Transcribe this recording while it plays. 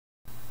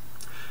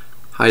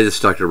Hi, this is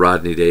Dr.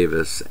 Rodney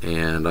Davis,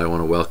 and I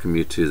want to welcome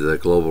you to the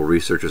Global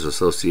Researchers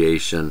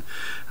Association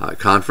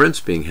conference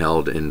being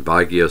held in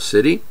Baguio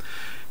City.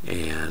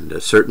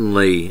 And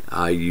certainly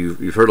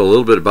you've heard a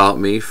little bit about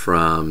me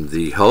from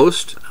the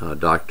host,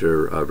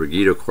 Dr.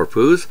 Brigido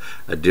Corpuz,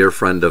 a dear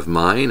friend of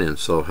mine. And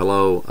so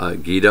hello,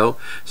 Guido.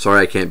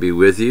 Sorry I can't be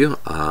with you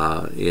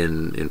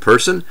in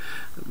person,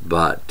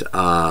 but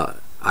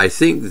I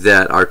think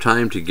that our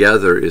time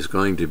together is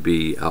going to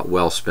be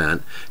well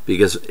spent,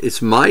 because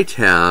it's my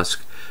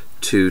task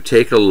to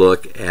take a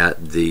look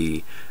at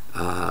the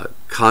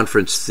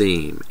conference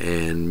theme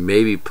and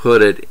maybe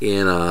put it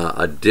in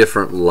a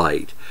different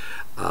light.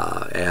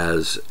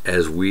 As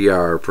we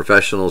are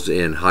professionals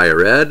in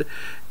higher ed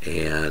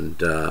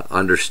and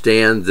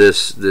understand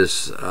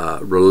this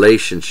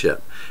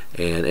relationship,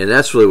 and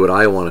that's really what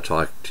I want to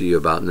talk to you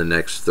about in the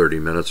next 30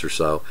 minutes or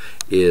so,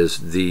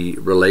 is the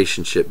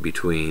relationship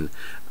between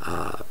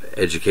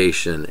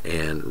education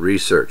and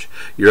research.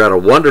 You're at a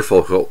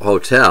wonderful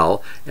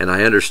hotel, and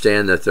I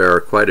understand that there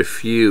are quite a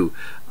few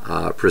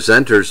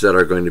presenters that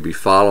are going to be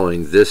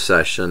following this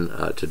session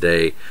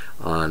today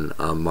on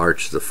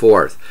March the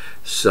 4th.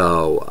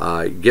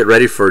 So get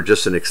ready for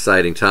just an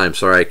exciting time.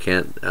 Sorry I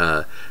can't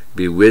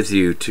be with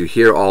you to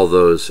hear all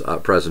those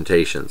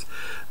presentations,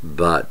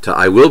 but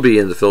I will be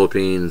in the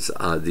Philippines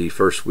the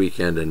first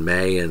weekend in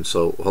May, and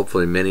so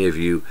hopefully many of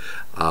you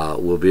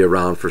will be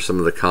around for some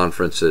of the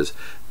conferences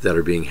that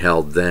are being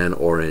held then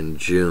or in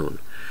June.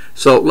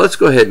 So let's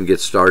go ahead and get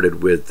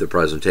started with the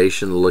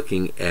presentation,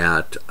 looking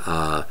at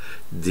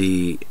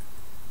the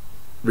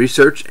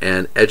research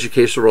and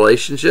educational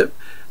relationship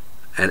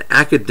and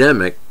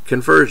academic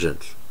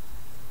convergence.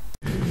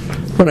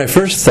 When I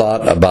first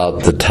thought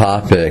about the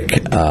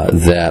topic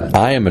that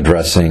I am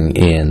addressing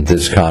in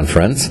this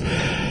conference,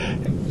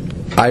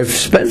 I've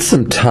spent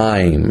some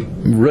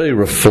time really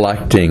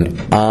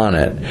reflecting on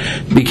it,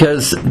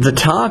 because the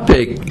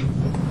topic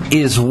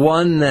is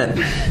one that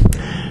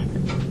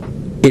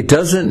it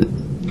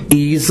doesn't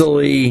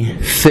easily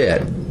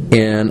fit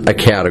in a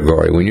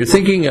category. When you're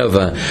thinking of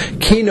a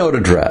keynote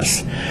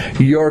address,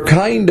 you're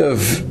kind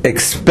of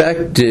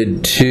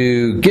expected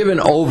to give an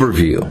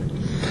overview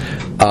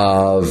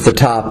of the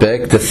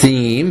topic, the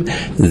theme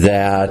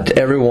that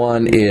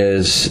everyone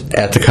is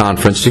at the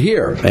conference to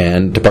hear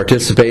and to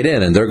participate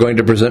in, and they're going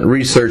to present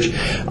research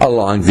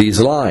along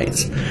these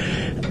lines.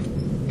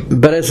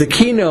 But as a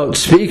keynote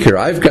speaker,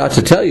 I've got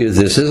to tell you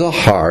this is a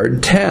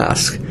hard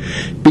task,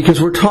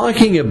 because we're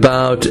talking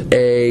about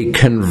a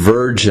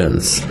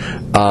convergence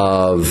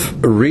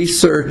of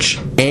research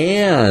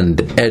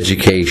and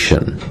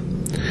education.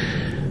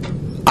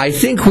 I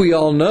think we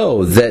all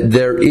know that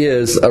there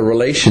is a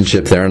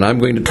relationship there, and I'm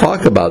going to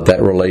talk about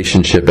that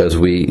relationship as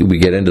we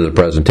get into the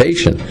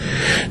presentation.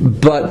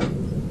 But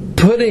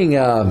putting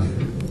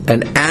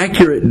an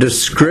accurate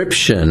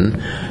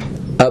description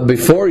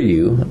before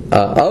you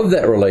of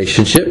that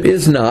relationship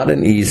is not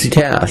an easy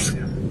task.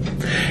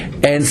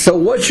 And so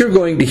what you're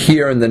going to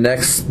hear in the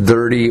next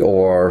 30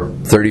 or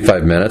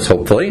 35 minutes,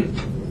 hopefully,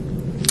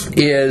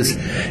 is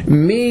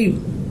me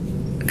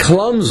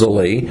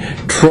clumsily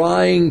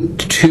trying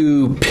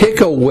to pick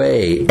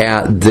away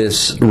at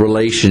this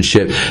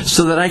relationship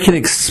so that I can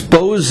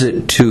expose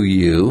it to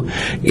you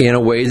in a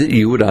way that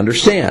you would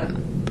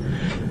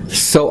understand.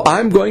 So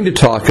I'm going to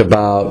talk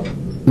about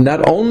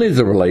not only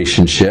the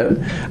relationship,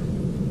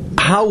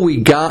 how we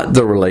got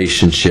the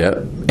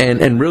relationship,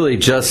 and really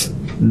just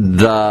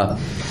the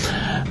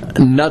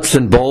nuts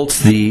and bolts,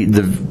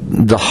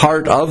 the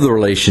heart of the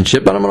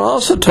relationship, but I'm going to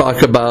also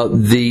talk about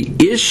the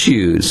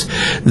issues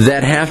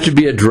that have to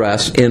be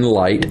addressed in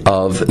light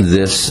of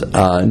this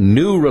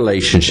new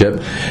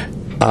relationship,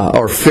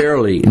 or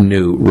fairly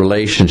new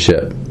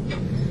relationship.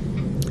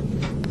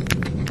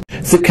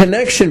 The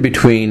connection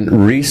between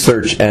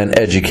research and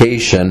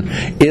education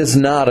is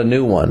not a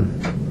new one.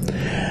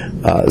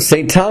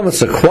 St.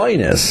 Thomas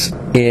Aquinas,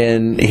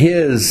 in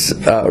his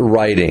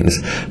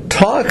writings,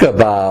 talk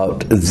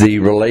about the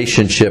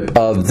relationship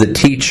of the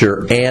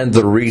teacher and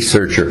the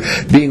researcher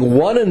being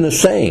one and the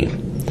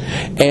same,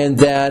 and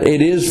that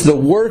it is the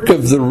work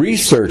of the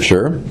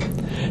researcher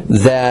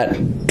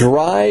that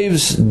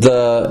drives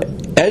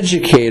the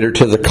educator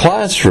to the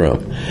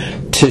classroom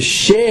to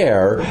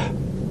share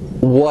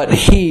what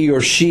he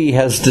or she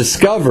has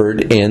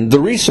discovered in the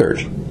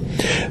research.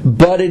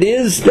 But it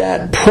is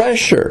that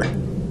pressure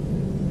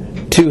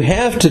to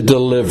have to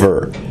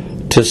deliver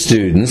to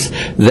students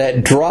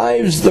that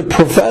drives the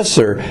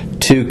professor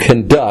to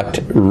conduct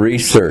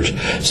research.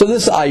 So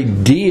this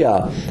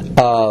idea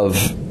of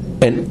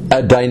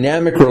a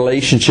dynamic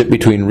relationship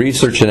between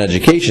research and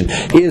education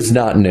is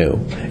not new.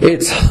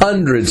 It's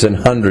hundreds and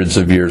hundreds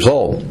of years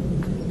old.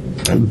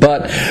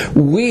 But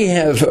we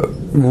have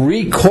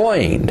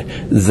recoined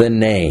the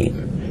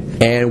name.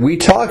 And we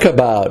talk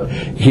about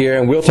here,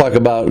 and we'll talk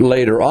about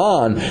later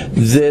on,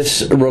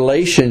 this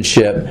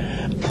relationship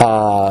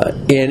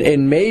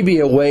in maybe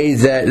a way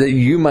that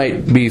you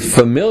might be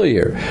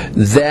familiar,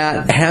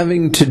 that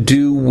having to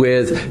do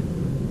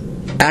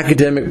with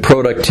academic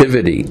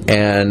productivity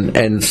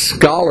and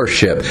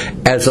scholarship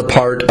as a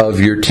part of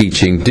your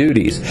teaching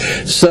duties.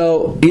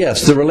 So,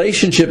 yes, the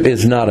relationship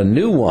is not a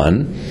new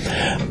one,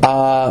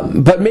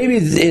 but maybe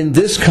in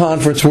this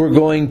conference we're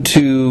going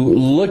to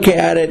look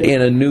at it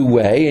in a new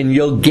way, and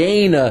you'll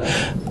gain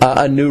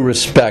a new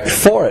respect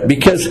for it,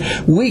 because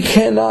we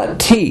cannot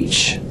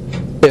teach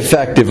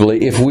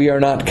effectively if we are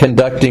not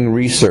conducting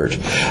research.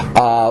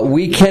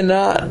 We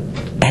cannot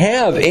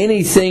have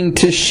anything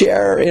to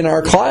share in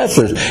our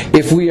classes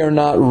if we are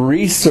not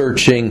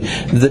researching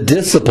the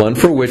discipline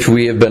for which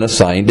we have been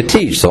assigned to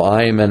teach. So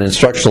I am an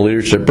instructional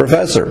leadership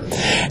professor,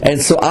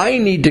 and so I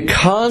need to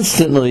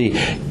constantly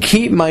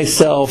keep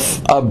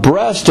myself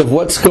abreast of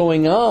what's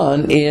going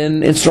on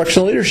in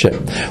instructional leadership,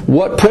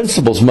 what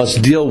principles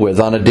must deal with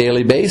on a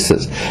daily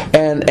basis.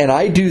 And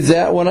I do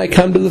that when I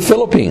come to the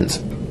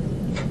Philippines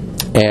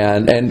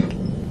and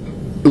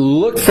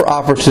look for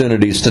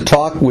opportunities to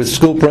talk with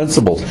school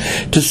principals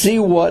to see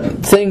what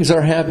things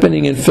are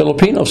happening in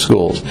Filipino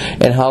schools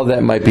and how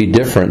that might be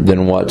different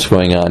than what's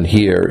going on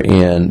here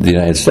in the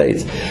United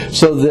States.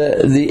 So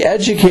the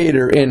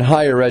educator in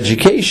higher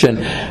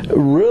education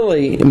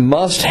really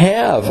must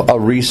have a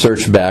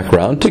research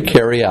background to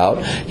carry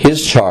out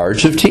his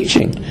charge of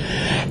teaching.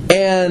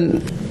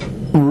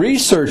 And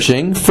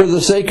researching for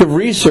the sake of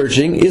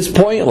researching is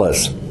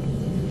pointless.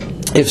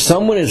 If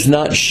someone is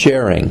not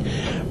sharing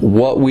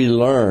what we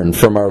learn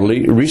from our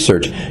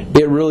research,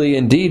 it really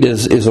indeed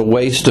is a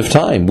waste of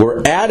time.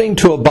 We're adding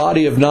to a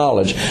body of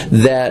knowledge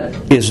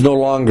that is no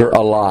longer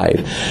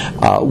alive.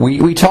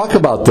 We talk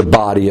about the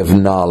body of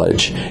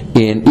knowledge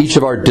in each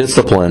of our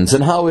disciplines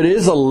and how it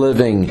is a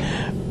living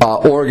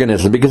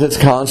organism, because it's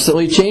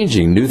constantly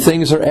changing. New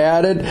things are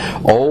added,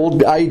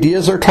 old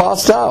ideas are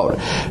tossed out.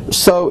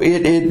 So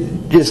it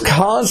is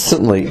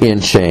constantly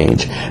in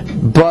change.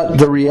 But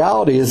the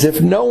reality is,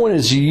 if no one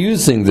is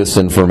using this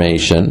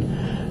information,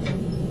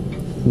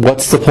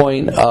 what's the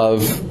point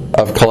of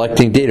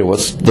collecting data?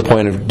 What's the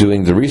point of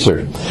doing the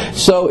research?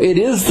 So it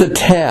is the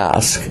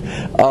task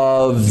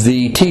of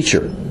the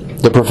teacher,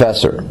 the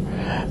professor,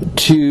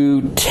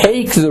 to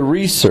take the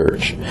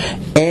research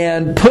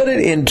and put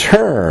it in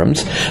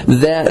terms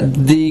that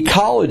the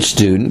college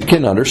student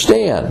can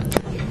understand.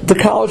 The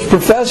college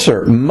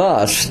professor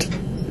must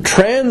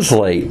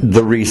translate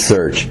the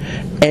research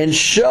and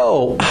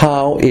show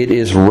how it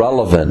is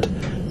relevant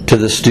to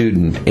the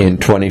student in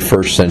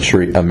 21st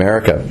century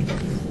America.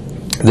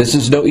 This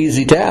is no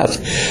easy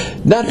task,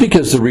 not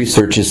because the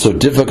research is so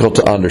difficult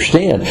to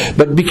understand,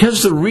 but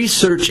because the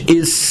research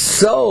is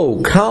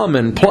so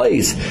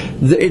commonplace,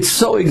 it's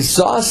so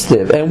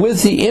exhaustive, and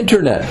with the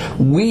internet,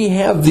 we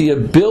have the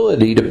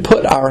ability to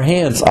put our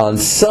hands on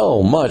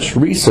so much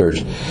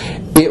research.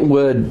 It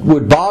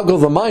would boggle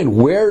the mind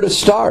where to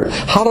start,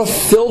 how to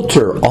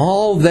filter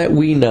all that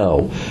we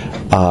know,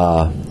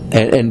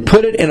 and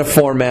put it in a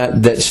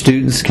format that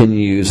students can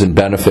use and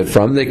benefit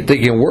from, they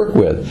can work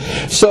with.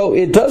 So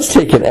it does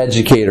take an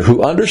educator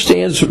who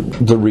understands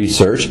the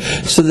research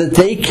so that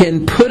they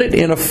can put it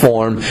in a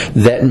form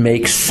that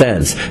makes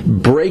sense.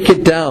 Break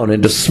it down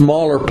into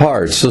smaller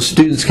parts so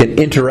students can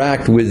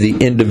interact with the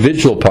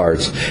individual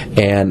parts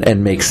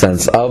and make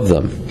sense of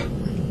them.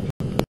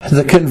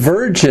 The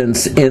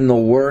convergence in the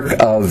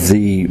work of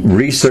the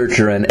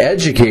researcher and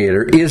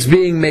educator is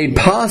being made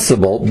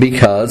possible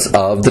because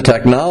of the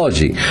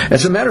technology.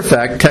 As a matter of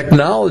fact,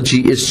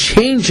 technology is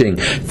changing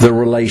the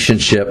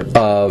relationship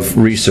of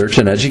research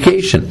and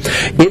education.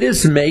 It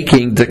is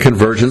making the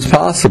convergence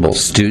possible.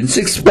 Students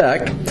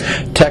expect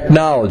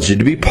technology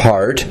to be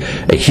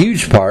a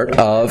huge part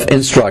of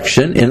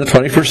instruction in the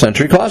 21st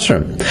century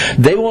classroom.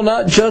 They will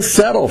not just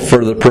settle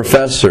for the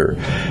professor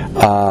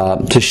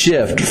to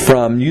shift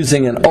from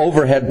using an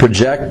overhead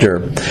projector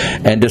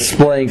and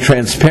displaying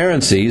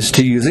transparencies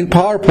to using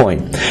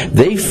PowerPoint.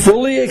 They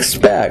fully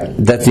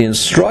expect that the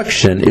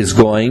instruction is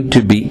going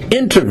to be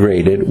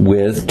integrated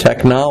with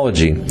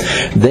technology.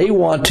 They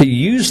want to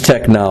use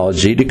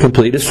technology to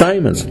complete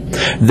assignments.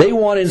 They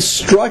want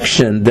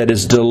instruction that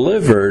is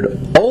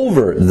delivered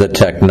over the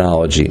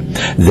technology.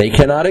 They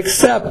cannot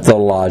accept the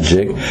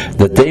logic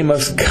that they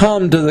must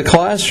come to the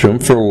classroom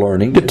for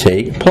learning to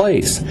take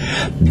place.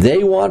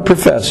 They want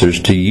professors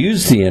to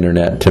use the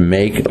internet to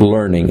make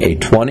learning a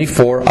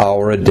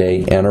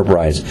 24-hour-a-day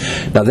enterprise.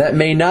 Now, that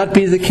may not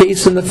be the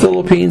case in the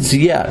Philippines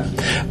yet,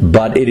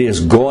 but it is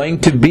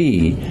going to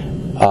be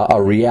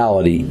a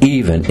reality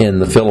even in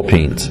the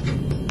Philippines.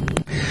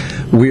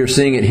 We are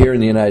seeing it here in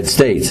the United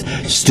States.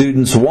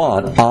 Students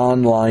want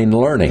online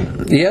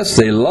learning. Yes,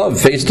 they love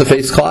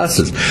face-to-face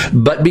classes,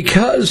 but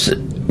because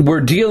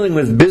we're dealing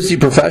with busy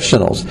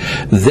professionals,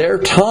 their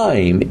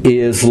time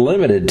is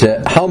limited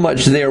to how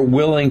much they're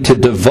willing to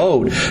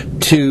devote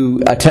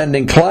to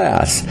attending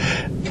class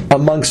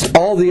amongst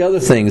all the other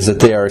things that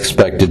they are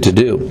expected to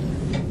do.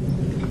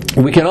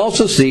 We can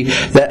also see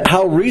that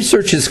how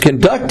research is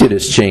conducted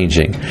is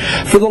changing.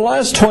 For the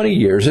last 20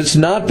 years, it's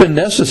not been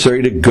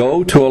necessary to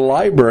go to a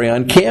library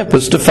on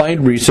campus to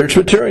find research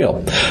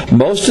material.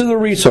 Most of the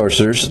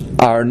resources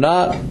are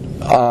not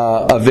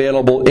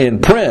available in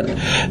print,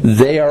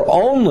 they are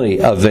only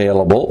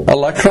available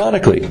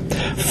electronically.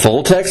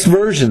 Full-text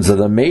versions of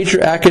the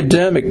major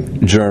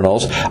academic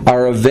journals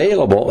are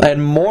available,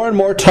 and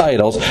more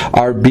titles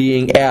are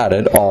being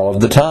added all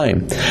of the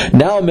time.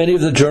 Now many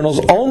of the journals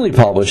only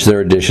publish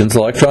their editions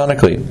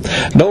electronically.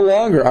 No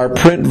longer are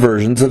print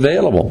versions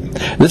available.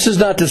 This is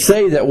not to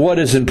say that what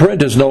is in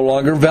print is no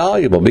longer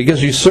valuable,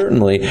 because you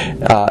certainly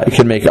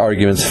can make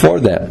arguments for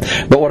that.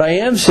 But what I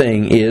am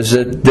saying is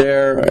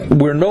that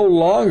we're no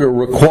longer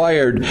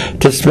required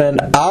to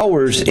spend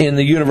hours in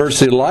the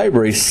university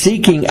library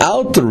seeking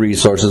out the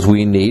resources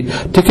we need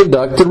to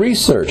conduct the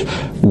research.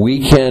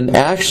 We can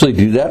actually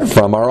do that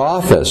from our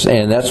office,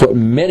 and that's what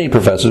many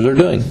professors are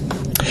doing.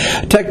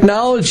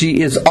 Technology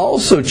is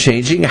also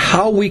changing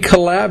how we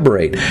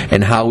collaborate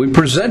and how we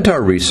present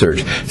our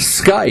research.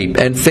 Skype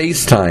and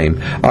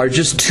FaceTime are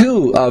just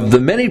two of the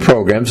many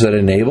programs that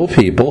enable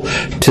people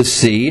to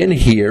see and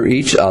hear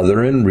each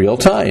other in real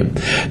time.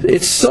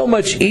 It's so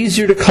much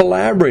easier to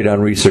collaborate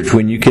on research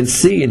when you can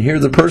see and hear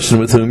the person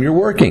with whom you're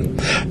working.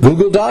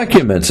 Google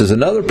Documents is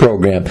another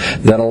program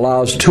that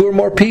allows two or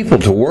more people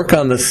to work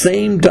on the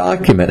same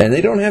document, and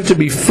they don't have to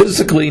be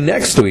physically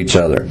next to each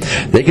other.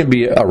 They can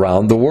be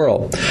around the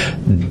world.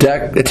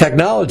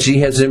 Technology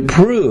has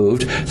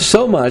improved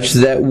so much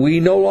that we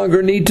no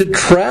longer need to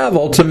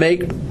travel to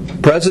make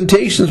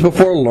presentations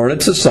before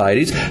learned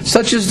societies,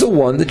 such as the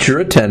one that you're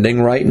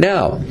attending right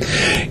now.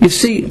 You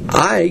see,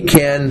 I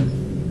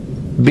can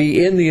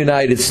be in the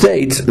United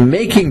States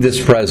making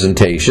this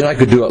presentation. I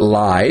could do it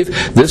live.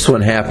 This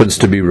one happens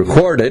to be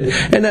recorded,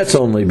 and that's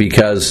only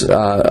because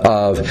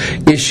of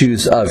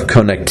issues of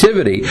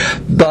connectivity.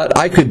 But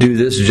I could do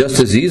this just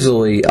as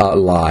easily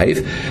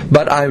live.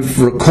 But I've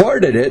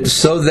recorded it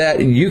so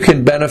that you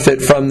can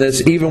benefit from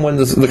this even when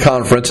the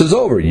conference is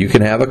over. You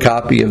can have a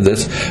copy of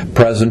this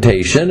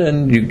presentation,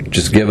 and you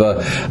just give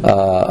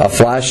a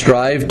flash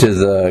drive to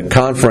the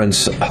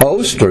conference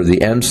host or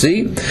the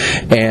MC,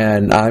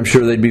 and I'm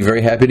sure they'd be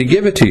very happy to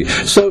give it to you.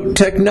 So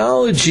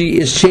technology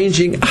is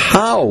changing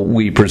how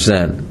we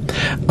present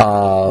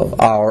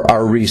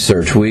our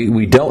research.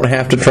 We don't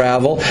have to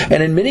travel,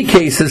 and in many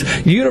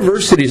cases,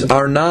 universities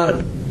are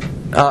not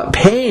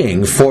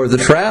paying for the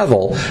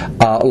travel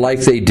like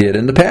they did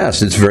in the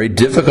past. It's very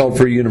difficult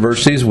for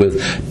universities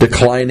with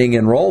declining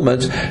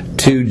enrollments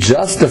to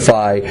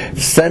justify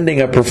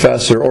sending a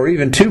professor or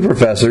even two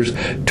professors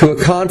to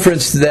a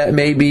conference that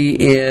may be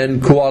in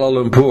Kuala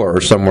Lumpur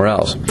or somewhere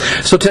else.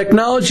 So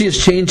technology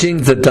is changing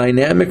the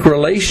dynamic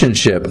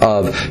relationship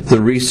of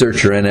the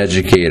researcher and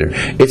educator.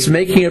 It's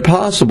making it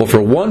possible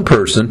for one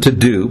person to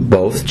do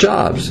both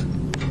jobs.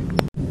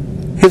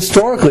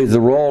 Historically,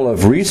 the role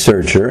of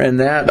researcher and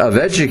that of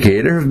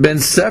educator have been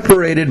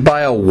separated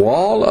by a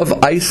wall of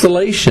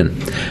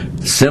isolation.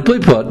 Simply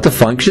put, the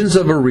functions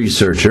of a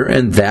researcher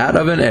and that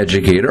of an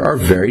educator are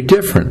very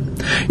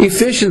different.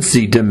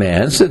 Efficiency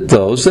demands that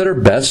those that are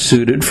best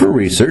suited for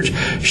research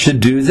should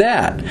do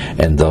that,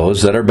 and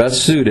those that are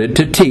best suited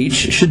to teach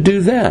should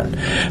do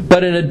that.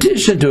 But in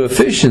addition to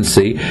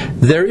efficiency,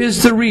 there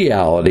is the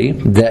reality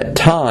that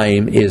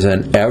time is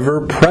an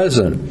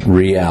ever-present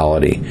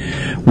reality.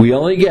 We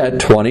only get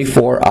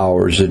 24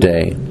 hours a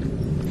day.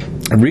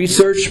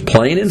 Research,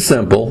 plain and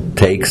simple,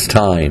 takes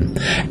time.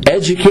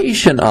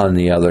 Education, on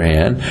the other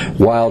hand,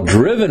 while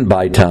driven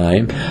by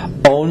time,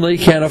 only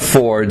can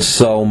afford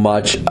so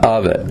much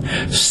of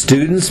it.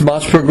 Students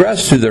must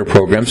progress through their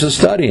programs of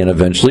study and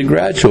eventually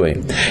graduate.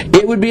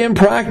 It would be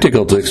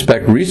impractical to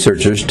expect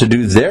researchers to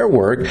do their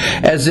work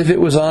as if it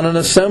was on an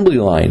assembly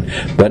line,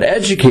 but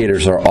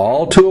educators are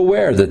all too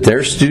aware that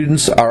their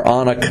students are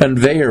on a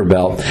conveyor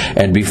belt,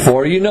 and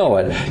before you know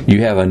it, you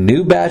have a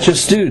new batch of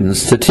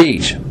students to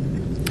teach.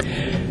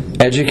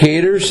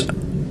 Educators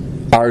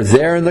are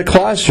there in the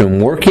classroom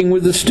working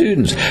with the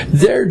students.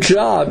 Their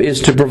job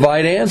is to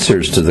provide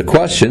answers to the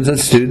questions that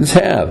students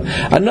have.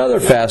 Another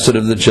facet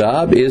of the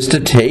job is to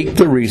take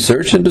the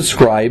research and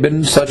describe it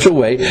in such a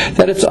way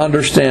that it's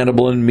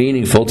understandable and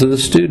meaningful to the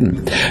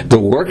student. The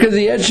work of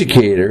the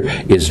educator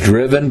is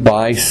driven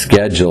by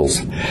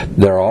schedules.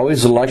 There are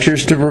always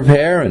lectures to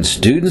prepare and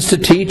students to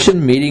teach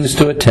and meetings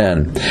to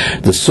attend.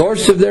 The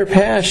source of their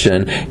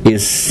passion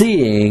is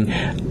seeing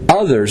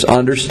others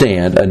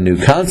understand a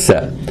new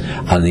concept.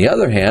 On the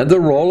other hand, the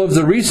role of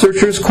the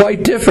researcher is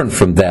quite different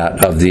from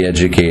that of the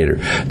educator.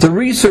 The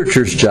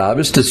researcher's job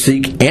is to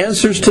seek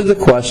answers to the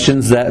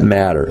questions that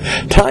matter.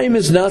 Time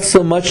is not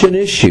so much an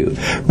issue.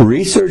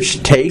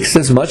 Research takes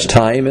as much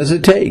time as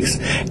it takes.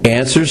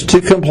 Answers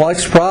to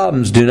complex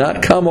problems do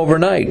not come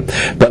overnight,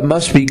 but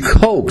must be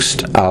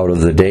coaxed out of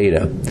the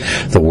data.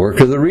 The work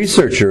of the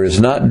researcher is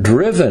not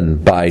driven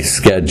by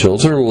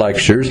schedules or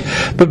lectures,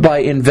 but by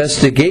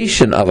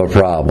investigation of a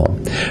problem.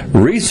 problem.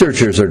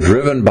 Researchers are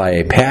driven by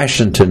a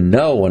passion to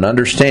know and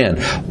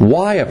understand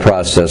why a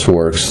process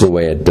works the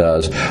way it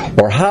does,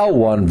 or how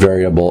one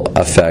variable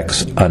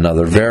affects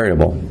another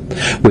variable.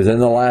 Within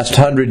the last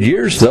 100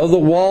 years, though, the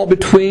wall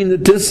between the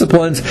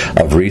disciplines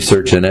of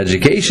research and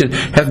education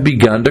have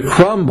begun to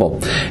crumble,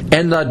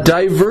 and the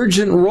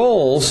divergent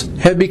roles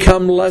have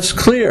become less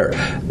clear.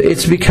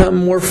 It's become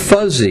more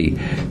fuzzy,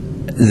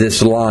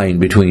 this line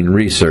between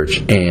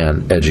research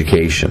and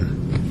education.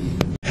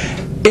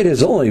 It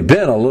has only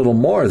been a little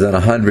more than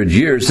 100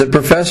 years that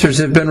professors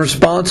have been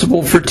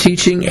responsible for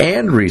teaching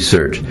and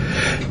research.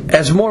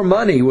 As more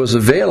money was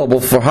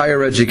available for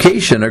higher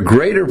education, a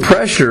greater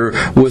pressure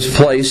was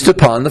placed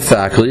upon the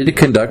faculty to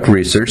conduct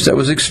research that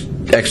was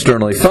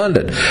externally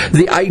funded.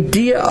 The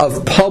idea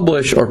of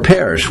publish or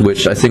perish,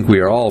 which I think we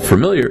are all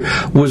familiar,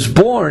 was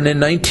born in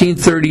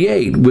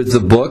 1938 with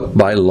the book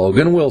by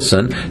Logan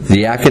Wilson,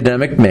 The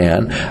Academic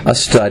Man, A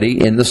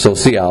Study in the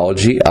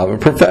Sociology of a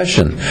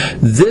Profession.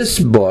 This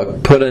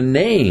book put a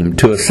name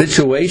to a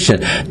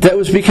situation that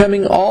was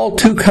becoming all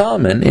too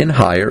common in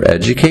higher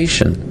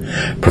education.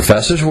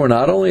 Professors were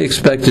not only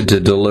expected to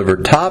deliver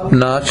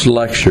top-notch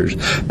lectures,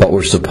 but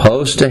were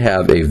supposed to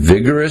have a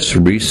vigorous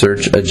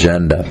research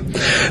agenda.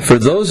 For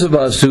those of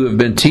us who have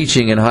been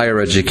teaching in higher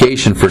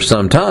education for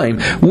some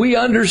time, we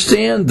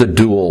understand the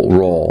dual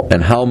role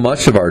and how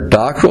much of our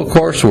doctoral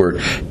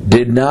coursework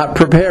did not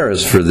prepare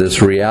us for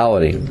this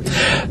reality.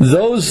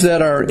 Those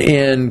that are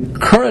in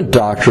current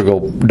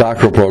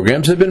doctoral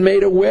programs have been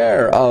made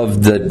aware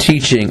of the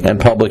teaching and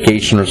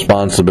publication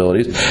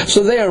responsibilities,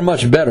 so they are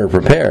much better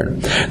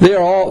prepared. They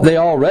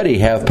already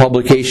have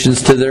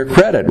publications to their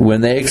credit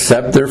when they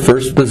accept their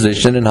first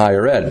position in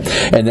higher ed,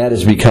 and that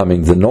is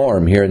becoming the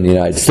norm here in the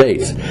United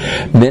States.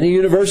 Many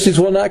universities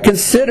will not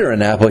consider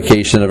an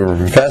application of a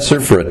professor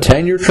for a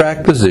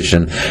tenure-track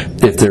position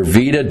if their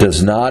vita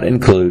does not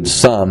include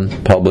some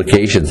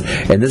publications,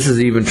 and this is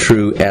even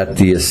true at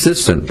the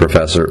assistant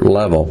professor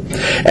level.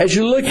 As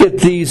you look at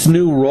these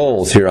new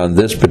roles here on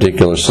this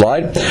particular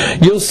slide,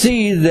 you'll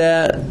see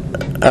that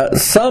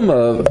some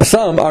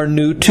are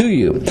new to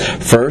you.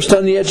 First,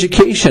 on the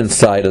education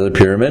side of the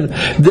pyramid,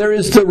 there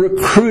is the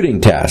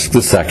recruiting task,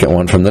 the second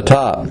one from the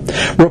top.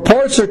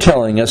 Reports are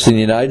telling us in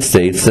the United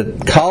States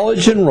that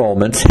college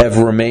enrollments have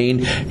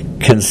remained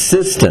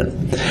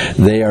consistent.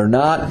 They are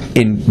not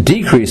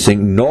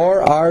decreasing,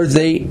 nor are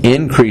they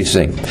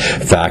increasing.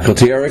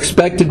 Faculty are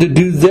expected to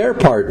do their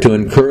part to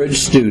encourage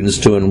students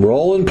to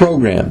enroll in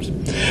programs.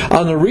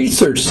 On the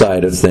research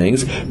side of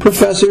things,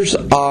 professors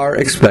are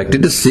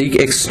expected to seek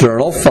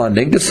external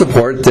funding to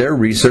support their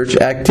research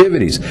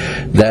activities.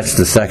 That's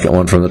the second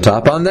one from the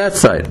top on that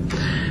side.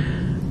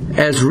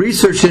 As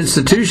research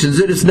institutions,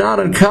 it is not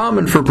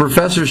uncommon for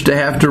professors to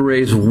have to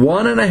raise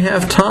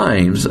 1.5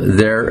 times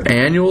their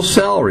annual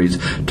salaries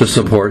to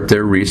support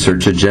their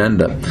research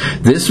agenda.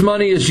 This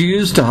money is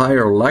used to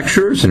hire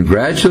lecturers and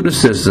graduate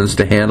assistants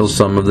to handle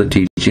some of the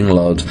teaching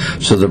loads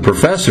so the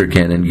professor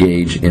can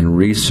engage in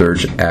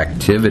research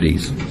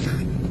activities.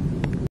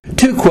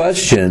 Two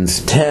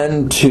questions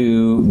tend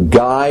to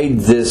guide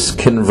this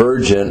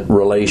convergent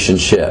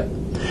relationship.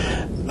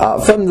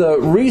 From the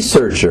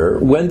researcher,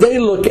 when they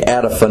look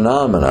at a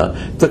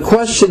phenomena, the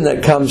question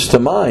that comes to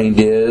mind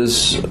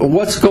is,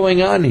 what's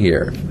going on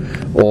here?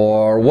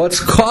 Or what's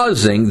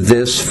causing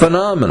this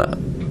phenomena?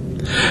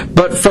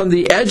 But from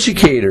the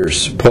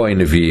educator's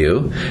point of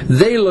view,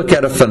 they look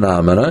at a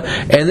phenomena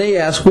and they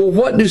ask, well,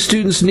 what do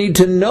students need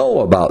to know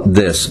about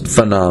this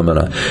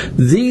phenomena?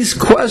 These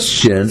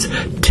questions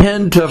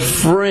tend to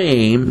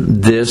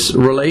frame this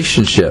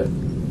relationship.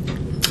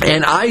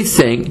 And I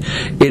think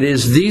it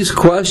is these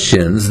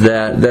questions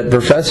that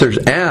professors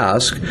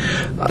ask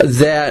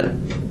that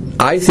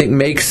I think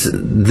makes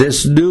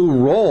this new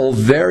role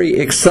very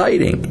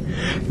exciting,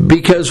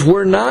 because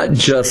we're not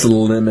just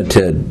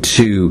limited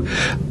to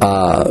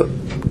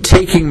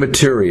taking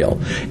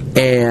material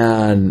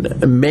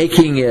and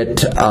making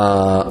it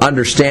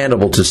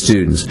understandable to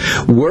students.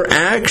 We're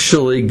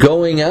actually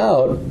going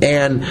out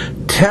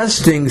and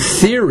testing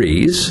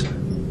theories,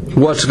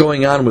 what's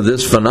going on with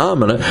this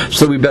phenomena,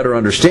 so we better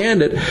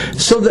understand it,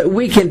 so that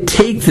we can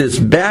take this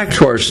back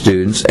to our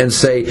students and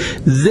say,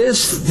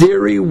 this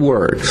theory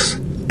works,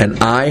 and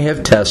I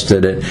have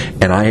tested it,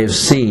 and I have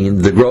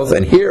seen the growth,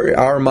 and here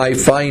are my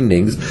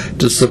findings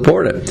to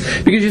support it.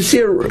 Because you see,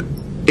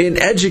 in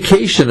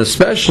education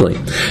especially,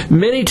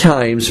 many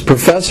times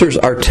professors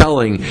are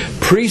telling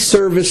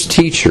pre-service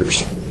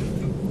teachers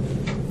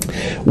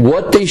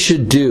what they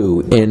should do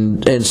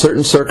in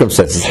certain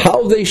circumstances,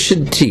 how they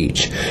should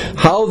teach,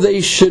 how they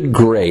should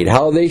grade,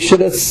 how they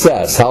should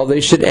assess, how they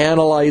should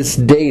analyze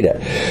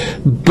data.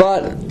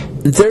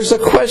 But there's a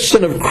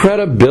question of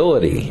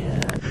credibility.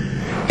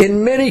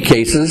 In many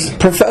cases,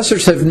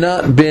 professors have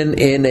not been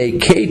in a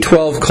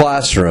K-12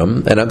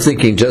 classroom, and I'm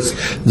thinking just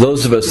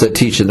those of us that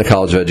teach in the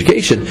College of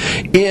Education,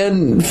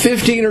 in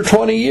 15 or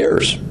 20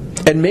 years,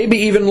 and maybe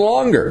even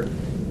longer.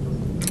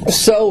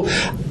 So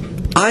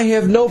I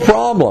have no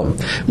problem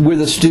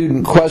with a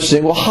student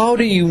questioning, well, how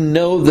do you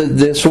know that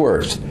this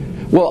works?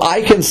 Well,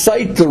 I can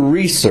cite the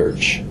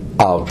research.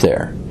 out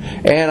there.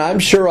 And I'm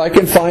sure I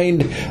can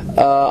find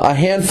a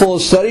handful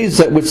of studies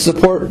that would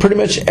support pretty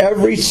much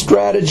every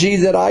strategy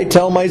that I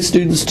tell my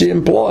students to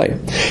employ.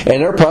 And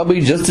there are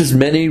probably just as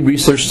many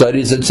research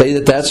studies that say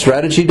that that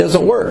strategy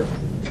doesn't work.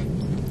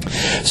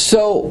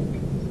 So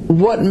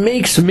what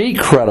makes me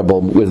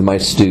credible with my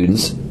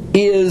students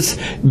is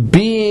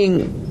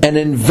being an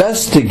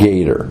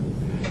investigator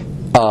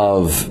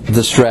of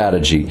the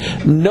strategy,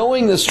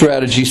 knowing the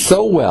strategy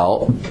so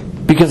well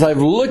because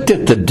I've looked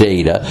at the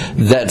data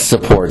that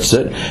supports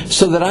it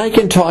so that I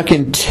can talk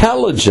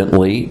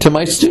intelligently to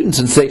my students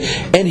and say,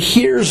 and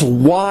here's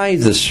why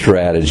the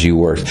strategy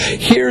works.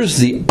 Here's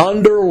the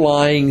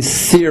underlying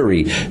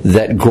theory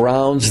that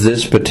grounds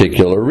this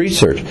particular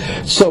research.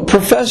 So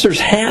professors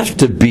have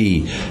to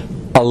be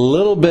a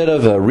little bit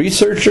of a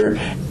researcher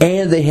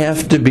and they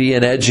have to be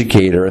an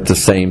educator at the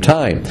same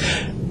time,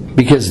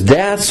 because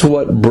that's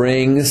what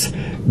brings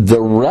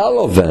the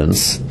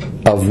relevance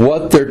of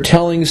what they're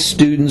telling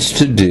students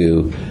to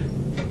do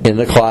in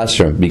the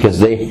classroom, because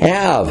they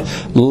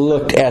have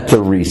looked at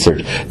the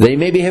research. They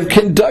maybe have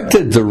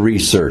conducted the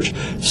research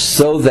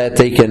so that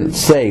they can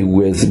say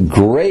with a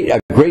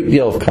great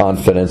deal of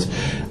confidence,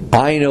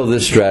 I know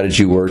this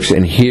strategy works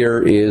and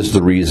here is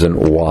the reason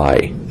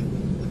why.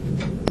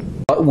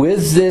 But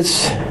with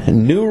this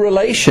new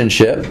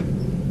relationship,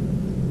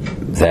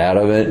 that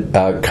of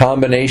a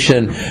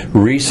combination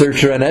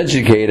researcher and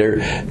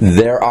educator,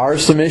 there are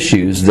some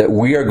issues that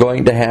we are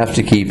going to have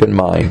to keep in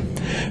mind.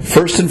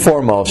 First and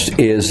foremost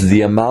is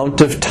the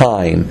amount of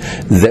time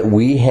that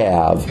we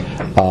have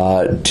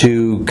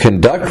to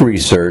conduct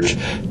research,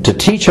 to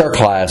teach our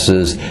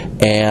classes,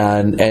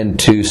 and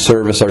to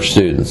service our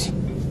students.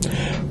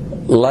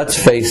 Let's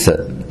face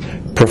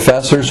it.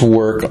 Professors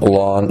work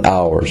long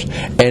hours,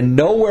 and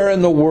nowhere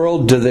in the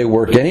world do they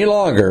work any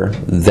longer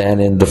than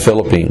in the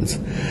Philippines.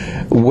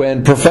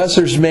 When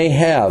professors may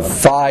have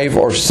 5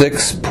 or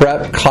 6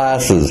 prep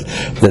classes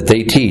that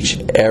they teach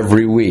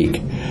every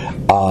week,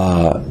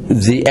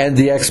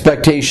 the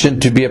expectation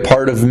to be a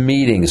part of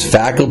meetings,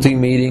 faculty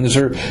meetings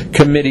or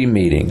committee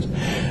meetings.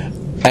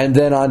 And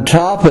then on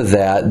top of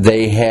that,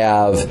 they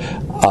have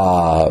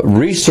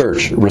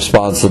research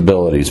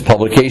responsibilities,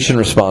 publication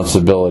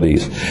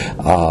responsibilities.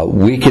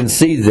 We can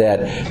see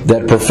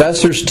that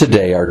professors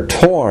today are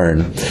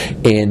torn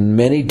in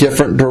many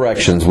different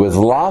directions with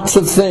lots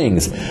of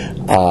things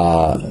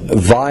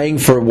vying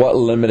for what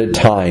limited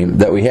time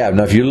that we have.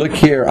 Now, if you look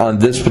here on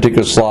this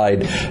particular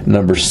slide,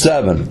 number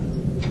 7,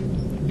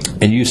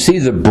 and you see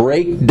the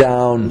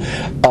breakdown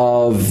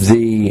of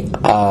the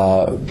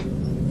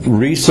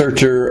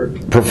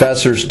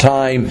professor's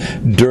time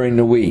during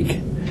the week.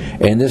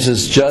 And this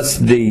is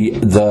just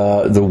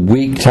the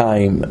week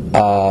time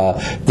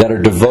that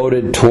are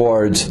devoted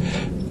towards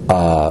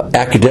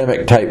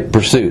academic type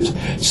pursuits.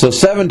 So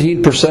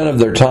 17% of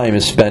their time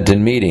is spent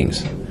in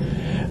meetings.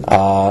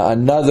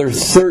 Another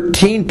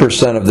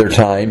 13% of their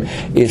time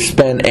is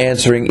spent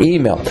answering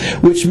email,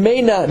 which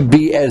may not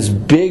be as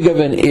big of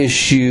an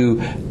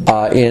issue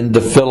in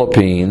the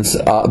Philippines,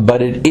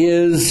 but it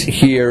is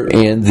here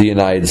in the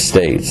United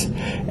States.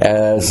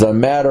 As a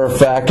matter of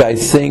fact, I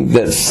think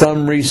that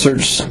some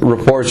research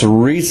reports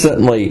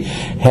recently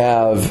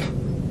have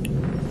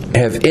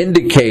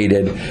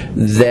indicated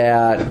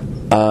that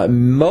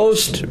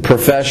most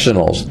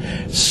professionals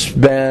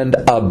spend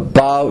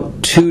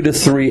about 2 to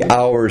 3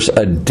 hours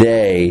a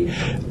day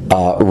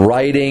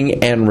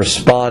writing and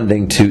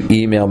responding to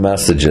email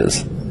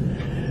messages.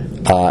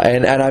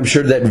 And I'm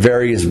sure that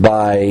varies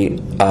by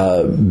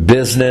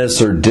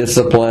business or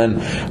discipline,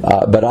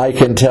 but I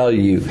can tell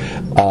you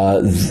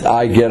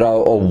I get a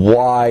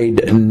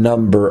wide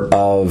number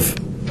of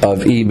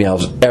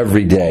emails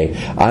every day.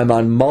 I'm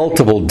on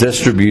multiple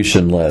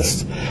distribution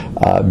lists.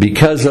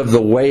 Because of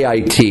the way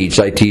I teach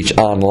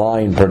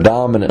online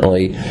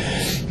predominantly,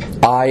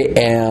 I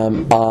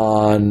am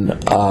on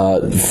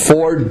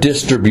 4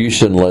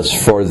 distribution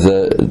lists for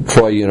the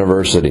Troy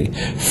University.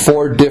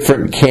 4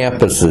 different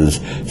campuses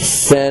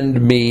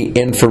send me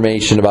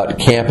information about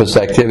campus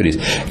activities.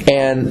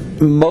 And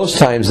most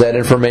times that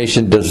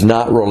information does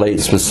not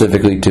relate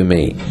specifically to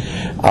me.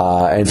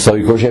 And so,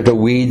 of course, you have to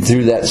weed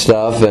through that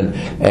stuff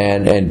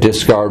and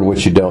discard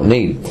what you don't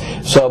need.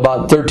 So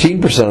about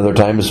 13% of their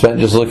time is spent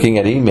just looking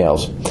at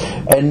emails.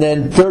 And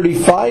then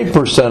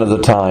 35% of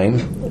the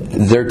time,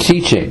 they're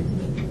teaching.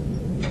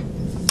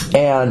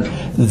 And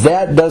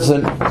that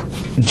doesn't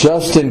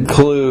just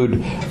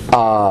include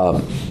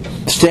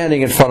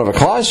standing in front of a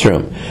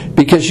classroom,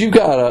 because you've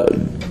got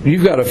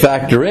to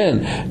factor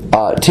in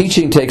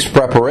teaching takes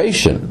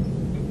preparation.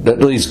 At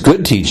least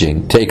good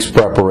teaching takes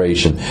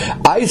preparation.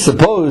 I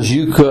suppose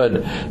you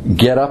could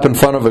get up in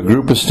front of a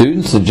group of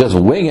students and just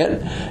wing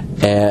it.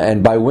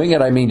 And by wing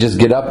it, I mean just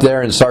get up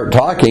there and start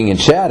talking and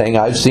chatting.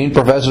 I've seen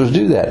professors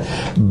do that.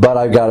 But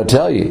I've got to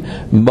tell you,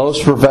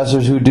 most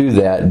professors who do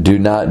that do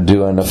not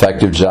do an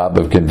effective job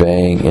of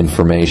conveying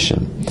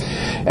information.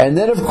 And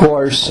then, of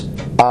course,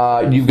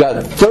 you've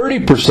got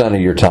 30%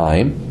 of your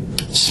time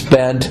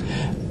spent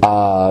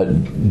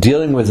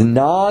dealing with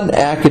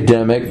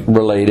non-academic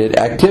related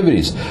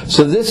activities.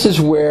 So this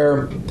is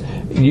where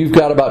you've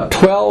got about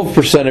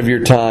 12% of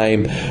your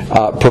time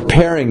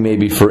preparing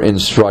maybe for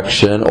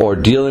instruction or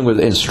dealing with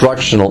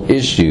instructional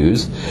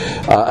issues,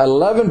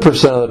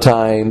 11% of the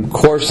time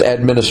course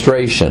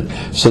administration.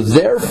 So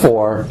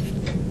therefore,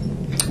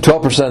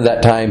 12% of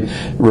that time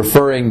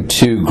referring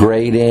to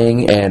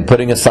grading and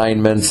putting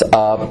assignments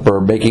up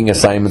or making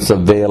assignments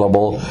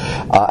available.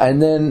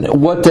 And then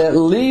what that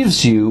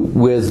leaves you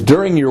with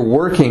during your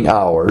working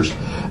hours,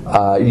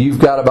 you've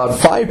got about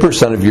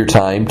 5% of your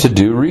time to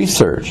do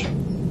research.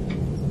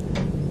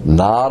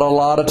 Not a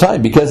lot of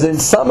time, because in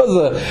some of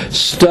the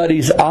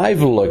studies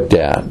I've looked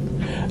at,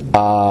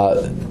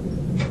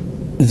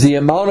 the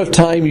amount of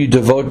time you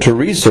devote to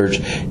research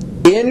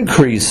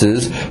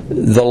increases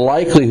the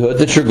likelihood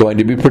that you're going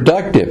to be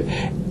productive.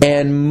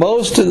 And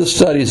most of the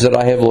studies that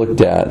I have looked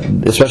at,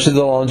 especially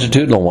the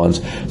longitudinal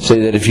ones,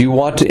 say that if you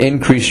want to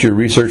increase your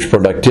research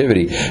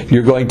productivity,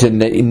 you're going to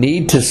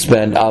need to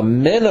spend a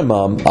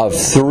minimum of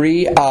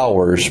 3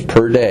 hours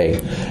per day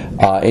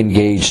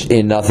engaged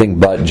in nothing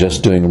but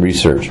just doing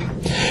research.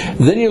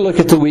 Then you look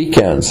at the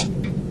weekends.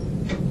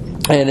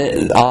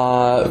 And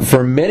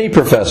for many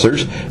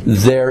professors,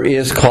 there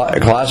is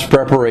class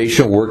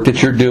preparation work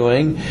that you're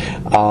doing.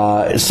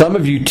 Some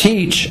of you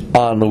teach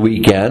on the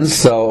weekends,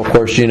 so of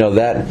course you know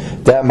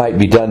that might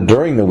be done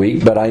during the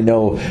week, but I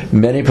know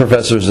many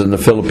professors in the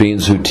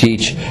Philippines who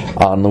teach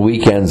on the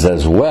weekends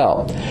as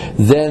well.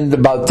 Then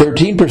about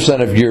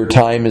 13% of your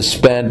time is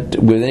spent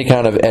with any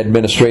kind of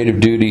administrative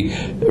duty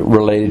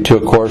related to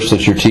a course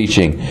that you're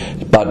teaching.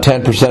 About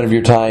 10% of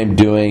your time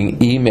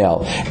doing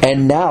email.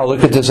 And now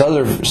look at this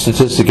other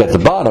statistic at the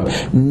bottom.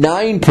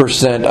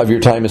 9% of your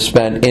time is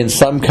spent in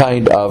some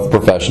kind of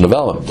professional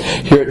development.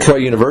 Here at Troy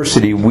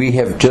University, we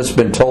have just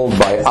been told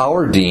by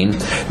our dean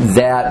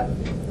that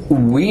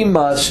we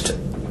must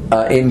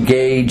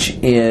engage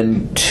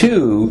in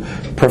 2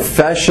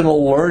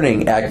 professional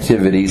learning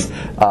activities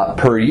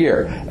per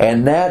year.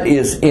 And that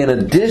is in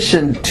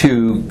addition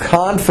to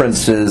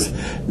conferences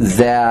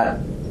that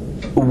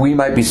we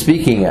might be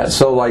speaking at.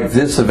 So like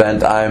this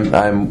event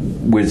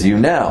I'm with you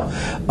now.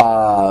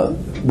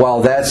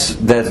 While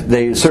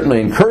they certainly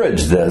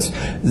encourage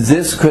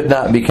this could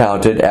not be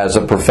counted as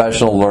a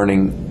professional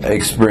learning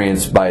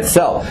experience by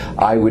itself.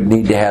 I would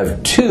need to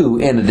have 2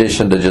 in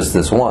addition to just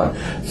this one.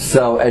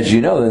 So as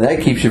you know, then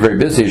that keeps you very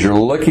busy as you're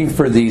looking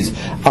for these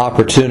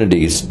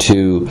opportunities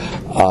to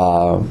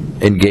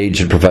engage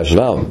in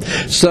professional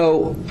development.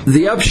 So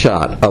the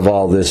upshot of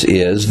all this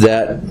is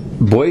that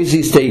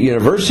Boise State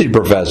University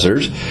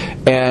professors,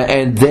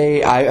 and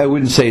I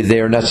wouldn't say they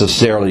are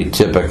necessarily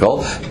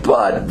typical,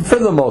 but for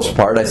the most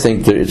part, I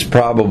think that it's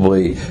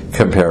probably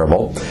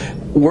comparable,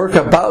 work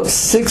about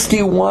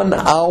 61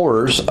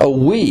 hours a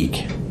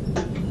week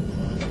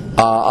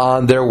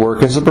on their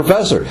work as a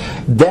professor.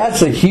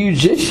 That's a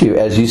huge issue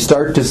as you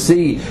start to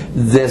see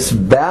this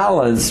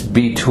balance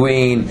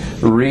between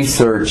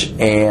research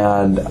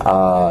and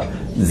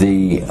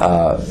the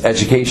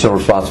educational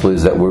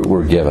responsibilities that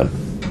we're given.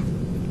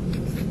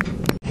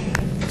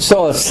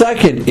 So a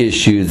second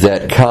issue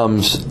that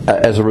comes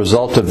as a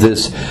result of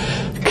this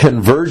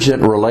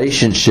convergent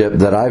relationship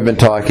that I've been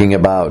talking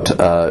about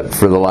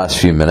for the last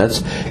few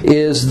minutes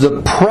is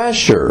the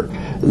pressure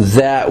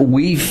that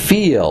we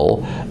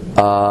feel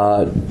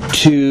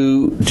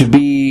to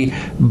be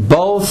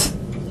both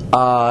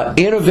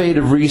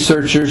innovative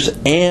researchers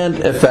and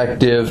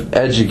effective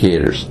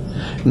educators.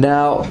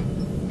 Now,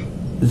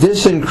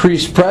 this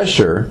increased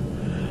pressure,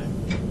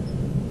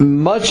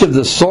 much of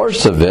the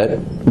source of it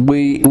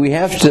we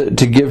have to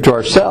give to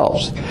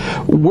ourselves.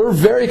 We're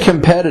very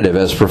competitive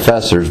as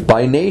professors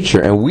by nature,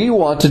 and we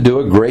want to do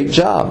a great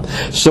job.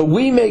 So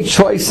we make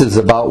choices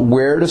about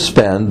where to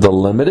spend the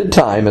limited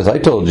time, as I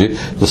told you,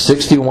 the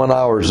 61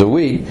 hours a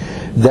week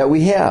that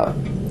we have.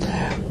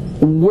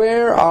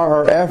 Where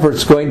are our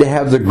efforts going to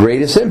have the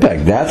greatest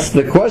impact? That's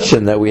the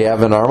question that we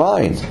have in our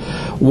minds.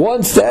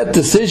 Once that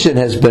decision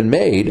has been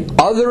made,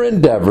 other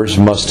endeavors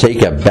must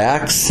take a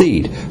back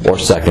seat or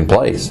second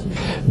place.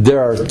 There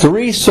are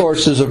 3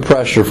 sources of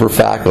pressure for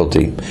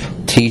faculty: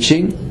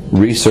 teaching,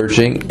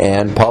 researching,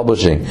 and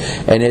publishing.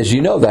 And as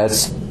you know,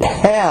 that's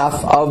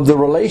half of the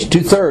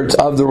 2/3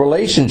 of the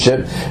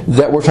relationship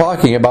that we're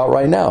talking about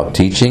right now,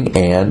 teaching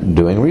and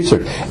doing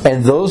research.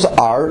 And those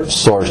are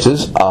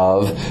sources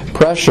of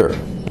pressure.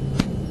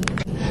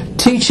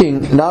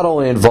 Teaching not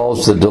only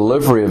involves the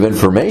delivery of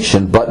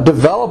information, but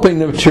developing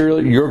the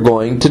material you're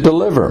going to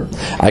deliver.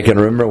 I can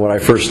remember when I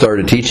first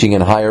started teaching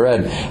in higher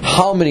ed,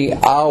 how many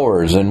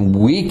hours and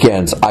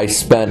weekends I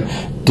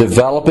spent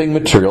developing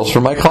materials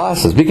for my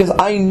classes, because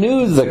I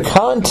knew the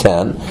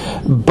content,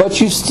 but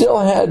you still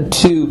had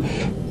to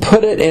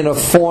put it in a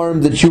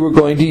form that you were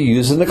going to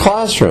use in the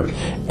classroom.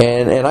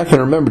 And I can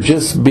remember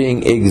just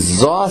being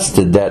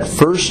exhausted that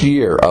first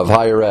year of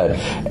higher ed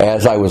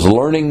as I was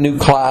learning new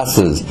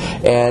classes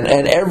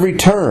and every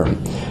term.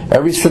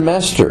 every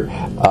semester.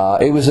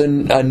 It was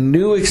a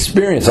new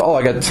experience. Oh,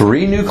 I got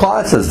 3 new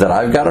classes that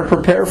I've got to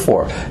prepare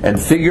for and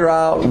figure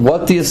out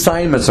what the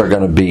assignments are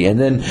going to be. And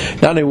then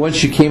not only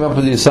once you came up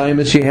with the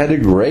assignments, you had to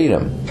grade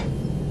them.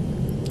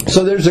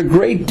 So there's a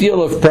great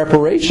deal of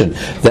preparation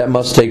that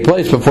must take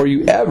place before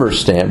you ever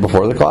stand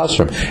before the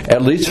classroom,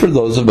 at least for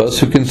those of us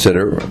who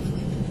consider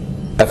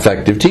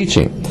effective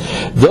teaching.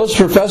 Those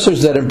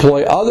professors that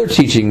employ other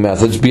teaching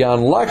methods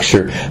beyond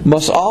lecture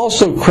must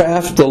also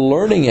craft the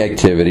learning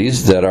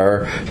activities that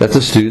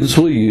the students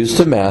will use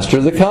to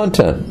master the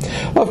content.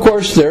 Of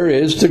course, there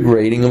is the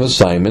grading of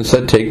assignments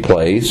that take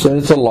place, and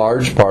it's a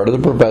large part of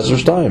the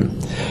professor's time.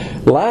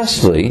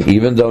 Lastly,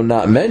 even though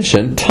not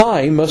mentioned,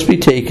 time must be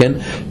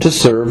taken to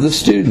serve the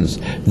students.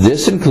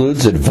 This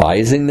includes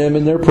advising them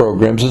in their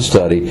programs of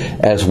study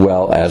as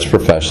well as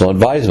professional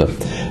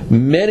advisement.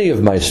 Many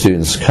of my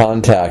students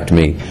contact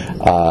me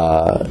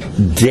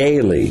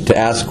daily to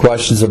ask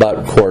questions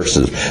about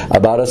courses,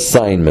 about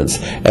assignments,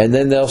 and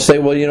then they'll say,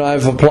 well,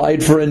 I've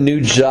applied for a new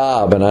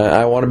job and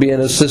I want to be an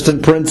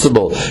assistant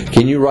principal.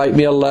 Can you write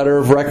me a letter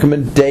of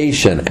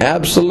recommendation?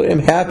 Absolutely, I'm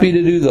happy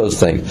to do those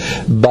things.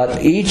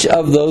 But each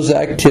of those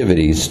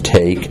activities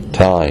take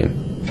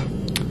time.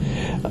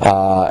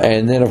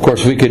 And then, of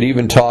course, we could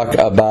even talk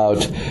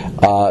about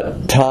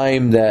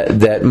time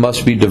that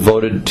must be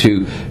devoted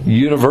to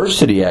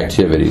university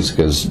activities,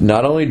 because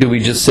not only do we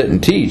just sit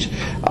and teach,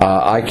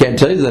 I can't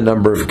tell you the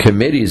number of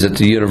committees at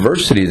the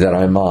university that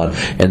I'm on,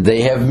 and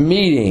they have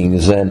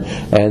meetings, and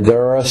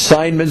there are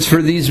assignments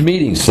for these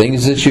meetings,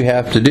 things that you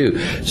have to do.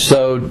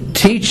 So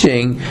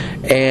teaching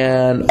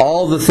and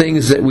all the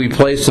things that we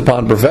place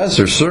upon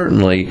professors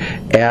certainly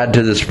add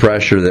to this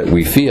pressure that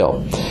we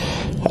feel.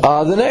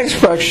 The next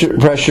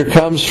pressure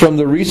comes from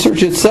the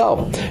research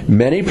itself.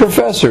 Many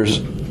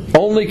professors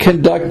only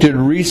conducted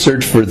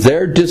research for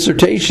their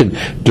dissertation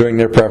during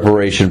their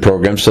preparation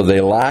program, so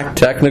they lack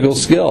technical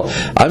skill.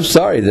 I'm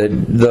sorry,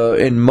 that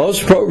in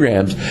most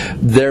programs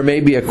there may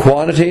be a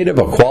quantitative,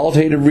 a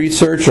qualitative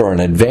research, or an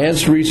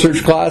advanced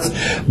research class,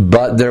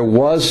 but there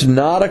was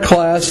not a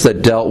class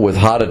that dealt with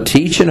how to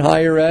teach in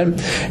higher ed,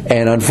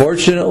 and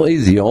unfortunately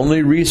the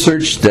only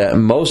research that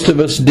most of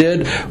us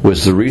did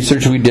was the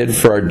research we did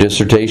for our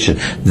dissertation.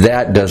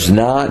 That does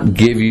not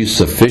give you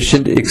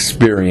sufficient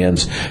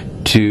experience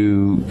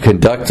to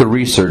conduct the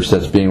research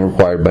that's being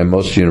required by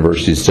most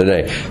universities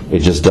today. It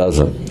just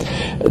doesn't.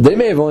 They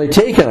may have only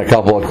taken a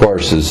couple of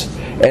courses,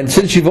 and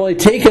since you've only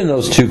taken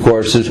those 2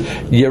 courses,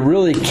 you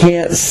really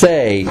can't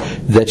say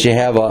that you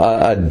have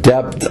a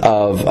depth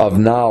of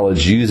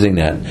knowledge using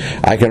that.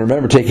 I can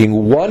remember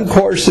taking 1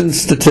 course in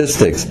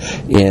statistics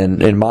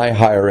in my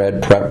higher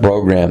ed prep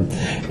program,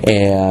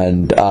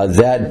 and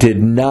that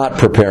did not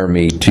prepare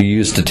me to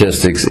use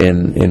statistics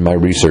in my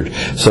research.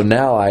 So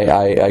now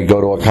I go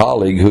to a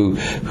colleague who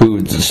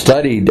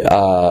studied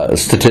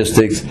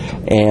statistics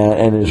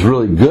and is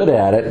really good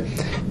at it,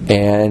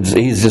 and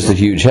he's just a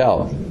huge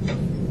help.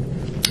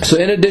 So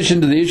in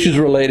addition to the issues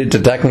related to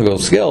technical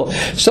skill,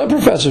 some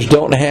professors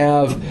don't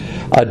have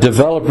a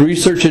developed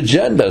research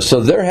agenda,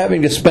 so they're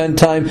having to spend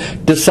time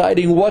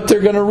deciding what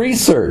they're going to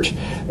research.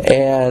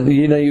 And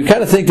you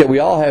kind of think that we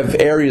all have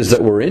areas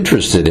that we're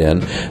interested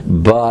in,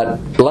 but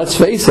let's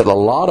face it, a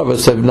lot of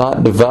us have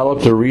not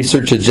developed a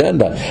research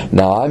agenda.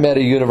 Now, I'm at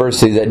a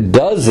university that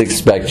does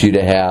expect you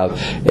to have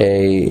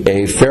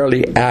a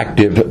fairly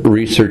active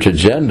research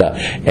agenda,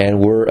 and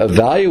we're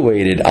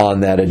evaluated on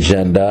that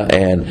agenda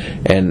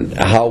and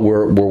how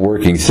we're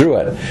working through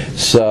it.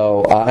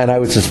 So, and I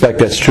would suspect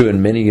that's true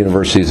in many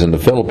universities in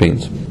the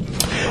Philippines.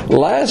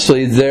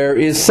 Lastly, there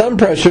is some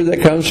pressure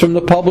that comes from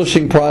the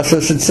publishing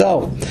process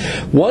itself.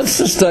 Once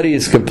the study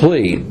is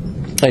complete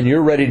and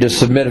you're ready to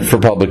submit it for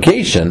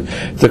publication,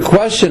 the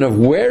question of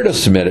where to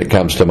submit it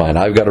comes to mind.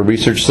 I've got a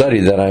research study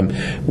that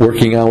I'm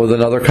working on with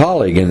another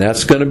colleague, and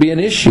that's going to be an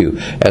issue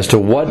as to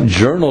what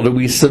journal do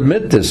we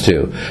submit this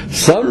to.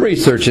 Some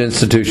research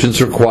institutions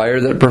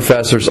require that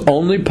professors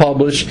only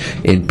publish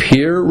in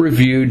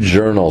peer-reviewed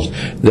journals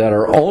that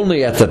are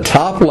only at the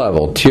top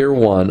level, Tier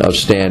 1 of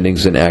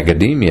standings in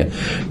academia.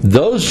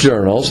 Those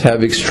journals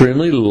have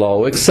extremely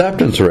low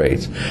acceptance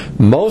rates.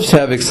 Most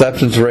have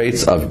acceptance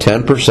rates of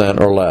 10%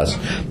 or less.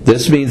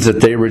 This means that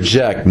they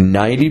reject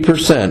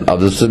 90% of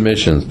the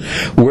submissions.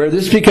 Where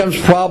this becomes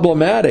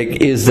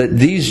problematic is that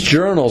these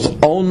journals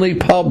only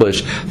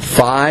publish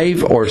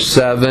 5 or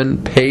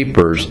 7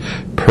 papers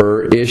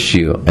per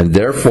issue, and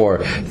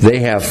therefore they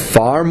have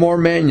far more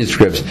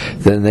manuscripts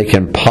than they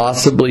can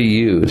possibly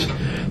use.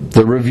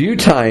 The review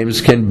times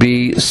can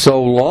be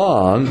so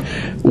long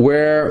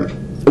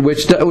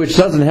which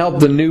doesn't help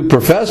the new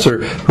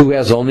professor who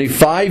has only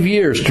 5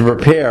 years to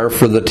prepare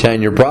for the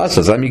tenure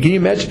process. I mean, can you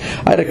imagine?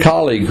 I had a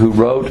colleague who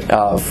wrote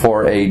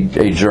for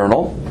a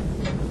journal.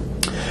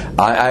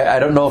 I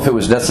don't know if it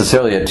was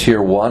necessarily a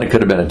Tier 1. It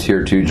could have been a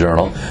Tier 2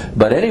 journal.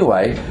 But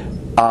anyway,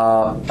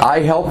 I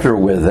helped her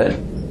with it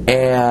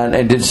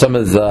and did some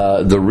of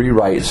the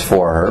rewrites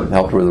for her,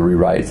 helped her with the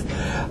rewrites.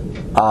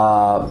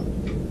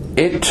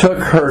 It took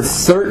her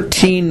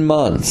 13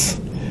 months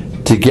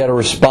to get a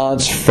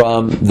response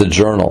from the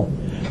journal.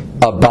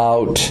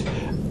 about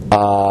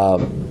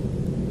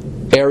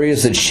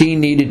areas that she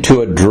needed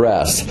to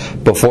address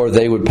before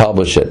they would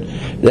publish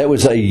it. That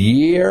was a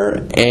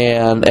year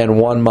and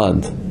 1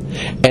 month.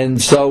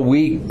 And so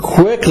we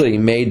quickly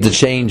made the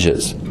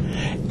changes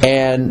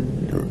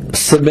and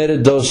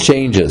submitted those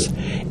changes.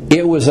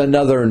 It was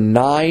another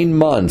 9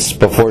 months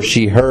before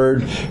she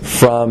heard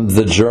from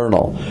the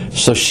journal.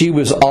 So she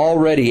was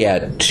already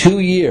at 2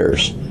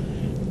 years,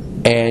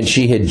 and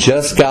she had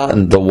just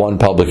gotten the one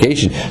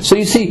publication. So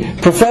you see,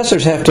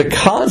 professors have to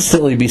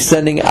constantly be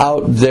sending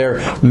out their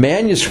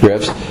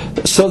manuscripts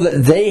so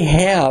that they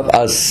have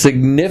a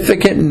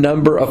significant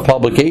number of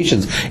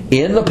publications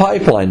in the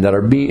pipeline that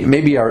are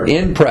maybe are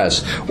in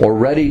press or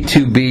ready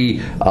to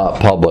be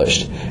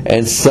published.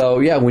 And so,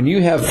 yeah, when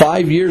you have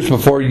 5 years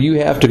before you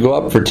have to go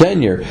up for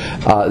tenure,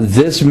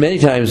 this many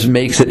times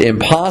makes it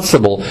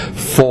impossible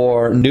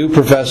for new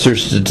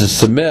professors to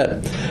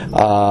submit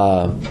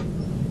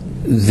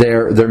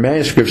their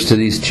manuscripts to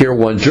these Tier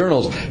 1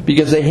 journals,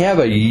 because they have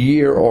a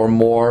year or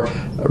more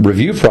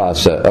review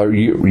process, or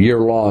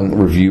year-long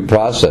review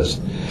process.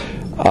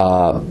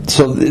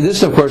 So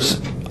this, of course,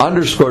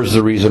 underscores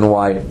the reason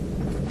why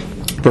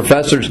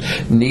professors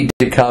need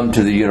to come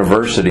to the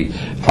university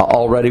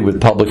already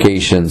with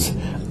publications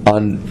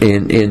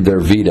in their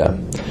vita.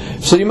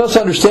 So you must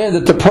understand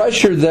that the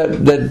pressure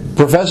that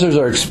professors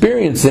are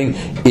experiencing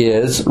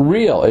is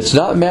real. It's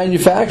not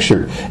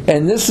manufactured.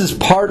 And this is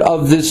part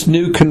of this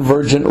new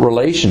convergent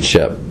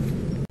relationship.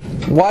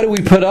 Why do we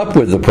put up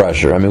with the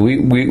pressure? I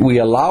mean, we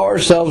allow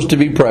ourselves to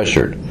be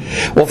pressured.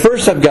 Well,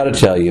 first I've got to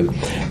tell you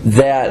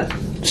that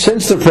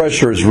since the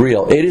pressure is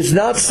real, it is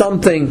not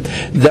something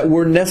that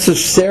we're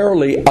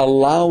necessarily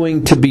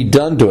allowing to be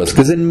done to us.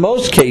 Because in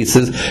most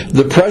cases,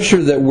 the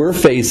pressure that we're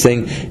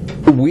facing,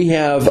 we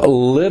have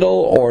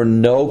little or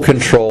no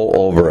control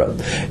over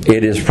it.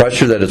 It is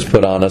pressure that is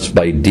put on us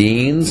by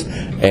deans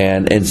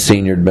and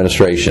senior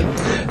administration.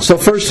 So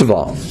first of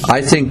all,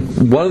 I think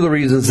one of the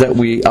reasons that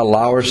we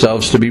allow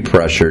ourselves to be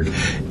pressured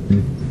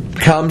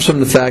comes from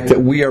the fact that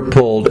we are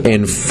pulled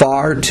in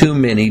far too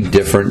many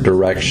different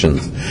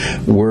directions.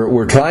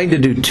 We're trying to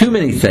do too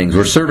many things.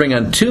 We're serving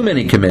on too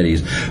many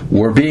committees.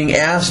 We're being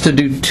asked to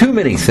do too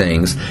many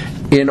things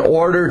in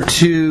order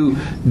to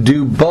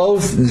do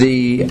both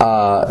the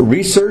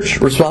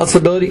research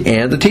responsibility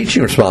and the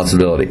teaching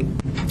responsibility.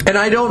 And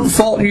I don't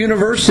fault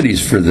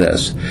universities for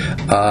this.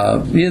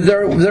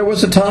 There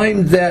was a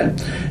time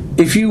that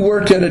if you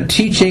worked at a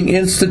teaching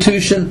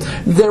institution,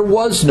 there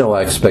was no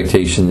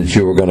expectation that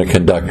you were going to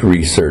conduct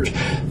research.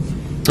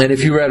 And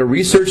if you were at a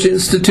research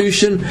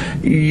institution,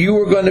 you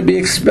were going to be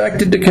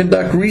expected to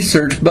conduct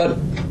research, but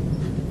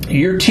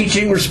your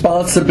teaching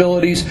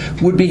responsibilities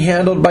would be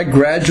handled by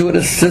graduate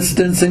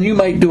assistants, and you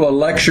might do a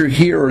lecture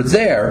here or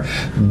there,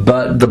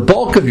 but the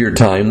bulk of your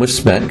time was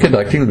spent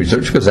conducting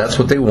research because that's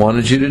what they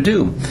wanted you to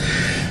do.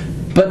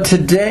 But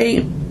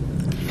today,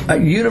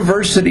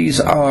 universities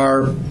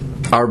are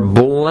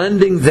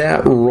blending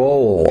that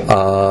role.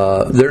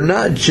 They're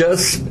not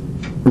just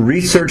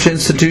research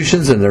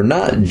institutions, and they're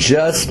not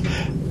just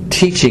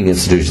teaching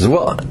institutions.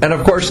 Well, and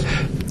of course,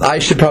 I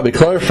should probably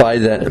clarify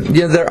that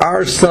there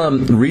are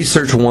some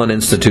Research 1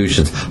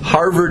 institutions.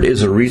 Harvard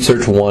is a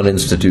Research 1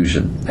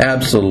 institution,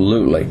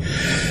 absolutely.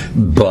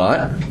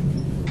 But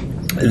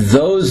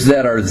those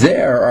that are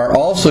there are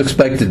also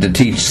expected to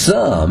teach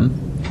some,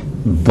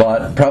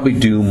 but probably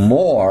do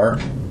more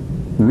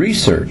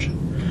research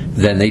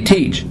than they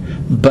teach.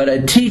 But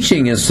at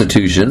teaching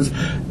institutions,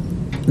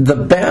 the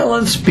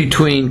balance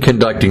between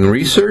conducting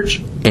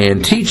research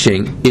and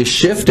teaching is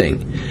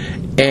shifting.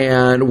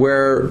 And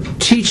where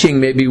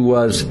teaching maybe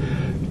was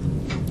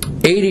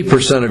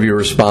 80% of your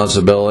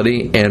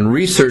responsibility and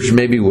research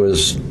maybe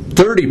was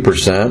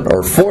 30%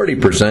 or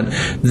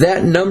 40%,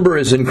 that number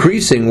is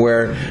increasing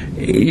where,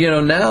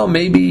 now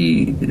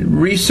maybe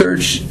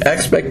research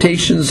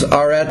expectations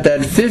are at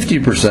that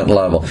 50%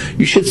 level.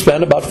 You should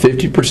spend about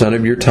 50%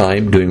 of your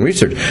time doing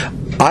research.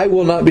 I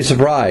will not be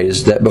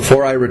surprised that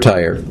before I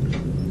retire,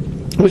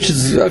 which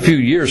is a few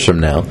years from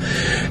now,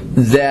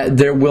 that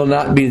there will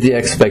not be the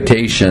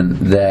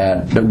expectation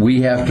that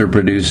we have to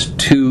produce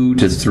 2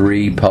 to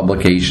 3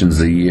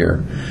 publications a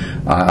year.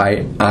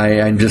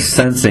 I'm just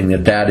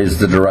sensing that is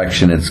the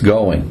direction it's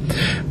going.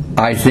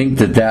 I think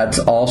that that's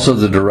also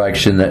the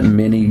direction that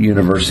many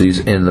universities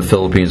in the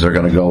Philippines are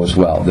going to go as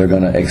well. They're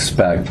going to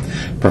expect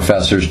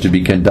professors to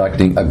be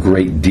conducting a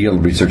great deal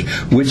of research,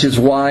 which is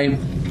why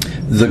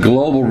the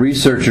Global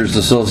Researchers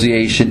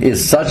Association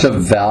is such a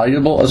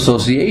valuable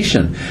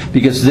association,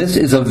 because this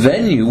is a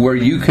venue where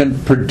you can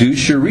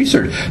produce your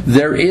research.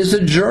 There is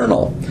a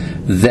journal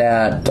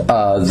that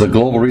the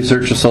Global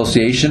Research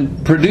Association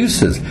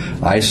produces.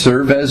 I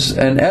serve as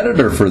an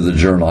editor for the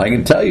journal. I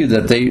can tell you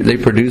that they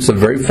produce a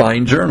very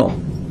fine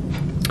journal.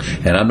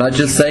 And I'm not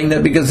just saying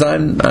that because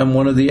I'm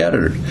one of the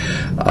editors.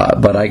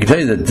 But I can tell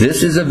you that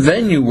this is a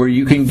venue where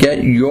you can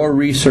get your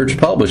research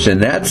published,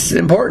 and that's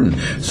important.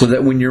 So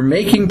that when you're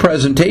making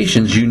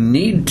presentations, you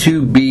need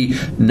to be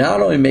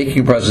not only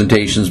making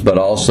presentations, but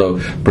also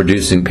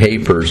producing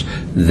papers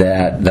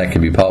that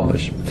can be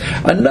published.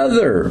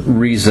 Another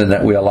reason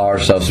that we allow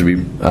ourselves to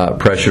be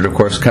pressured, of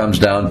course, comes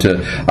down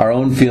to our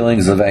own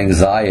feelings of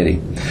anxiety.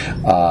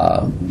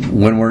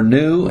 When we're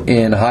new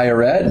in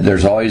higher ed,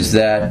 there's always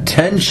that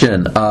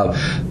tension of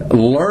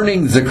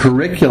learning the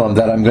curriculum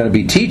that I'm going to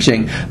be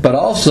teaching, but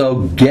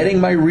also getting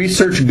my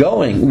research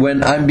going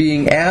when I'm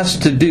being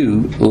asked to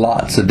do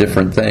lots of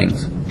different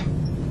things.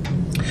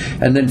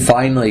 And then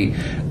finally,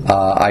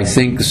 I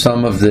think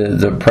some of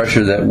the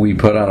pressure that we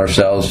put on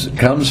ourselves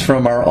comes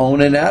from our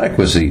own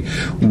inadequacy.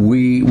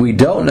 We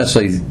don't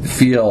necessarily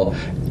feel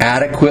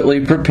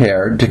adequately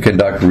prepared to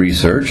conduct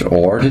research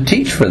or to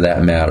teach, for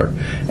that matter.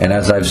 And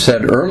as I've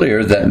said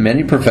earlier, that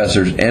many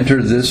professors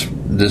enter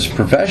this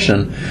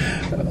profession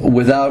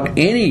without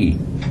any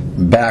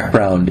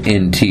background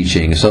in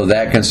teaching, so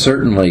that can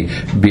certainly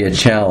be a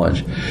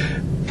challenge.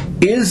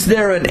 Is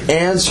there an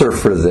answer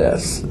for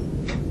this?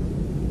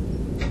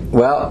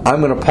 Well,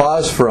 I'm going to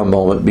pause for a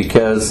moment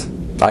because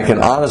I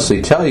can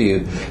honestly tell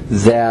you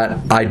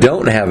that I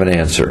don't have an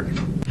answer.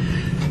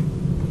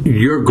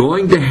 You're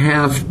going to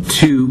have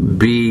to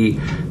be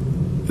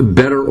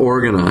better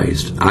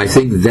organized. I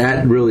think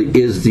that really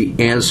is the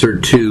answer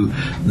to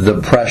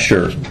the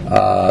pressure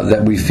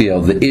that we feel,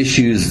 the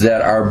issues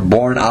that are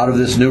born out of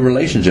this new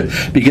relationship.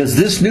 Because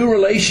this new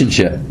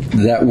relationship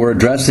that we're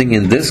addressing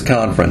in this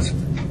conference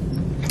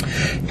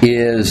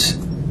is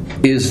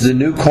the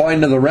new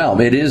coin of the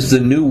realm. It is the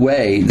new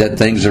way that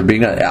things are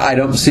being done. I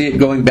don't see it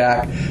going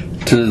back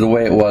to the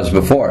way it was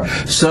before.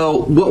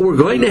 So what we're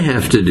going to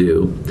have to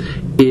do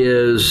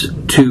is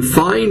to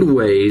find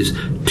ways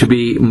to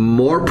be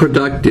more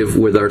productive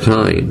with our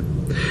time.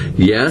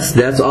 Yes,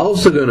 that's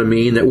also going to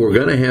mean that we're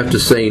going to have to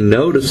say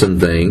no to some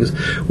things.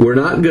 We're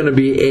not going to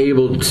be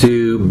able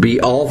to be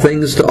all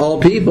things to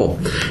all people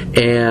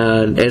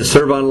and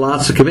serve on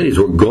lots of committees.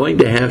 We're going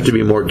to have to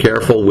be more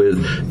careful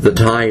with the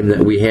time that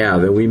we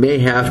have, and we may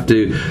have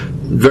to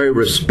very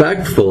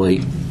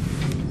respectfully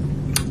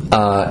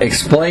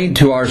explain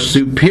to our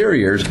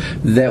superiors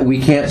that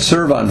we can't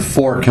serve on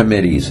 4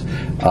 committees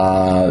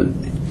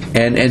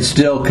and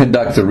still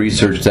conduct the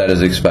research that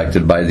is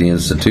expected by the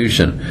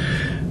institution.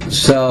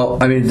 So,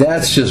 I mean,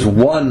 that's just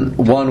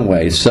one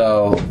way.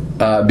 So,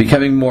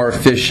 becoming more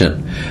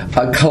efficient,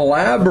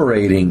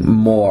 collaborating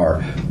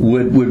more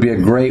would be a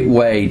great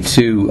way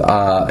to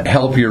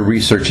help your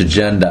research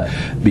agenda,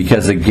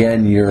 because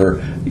again,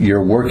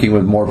 you're working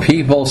with more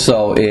people.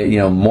 So,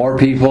 more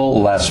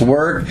people, less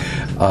work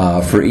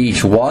for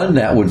each one.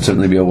 That would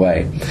certainly be a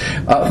way.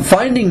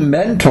 Finding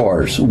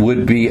mentors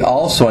would be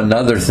also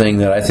another thing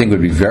that I think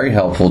would be very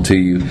helpful to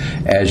you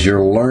as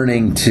you're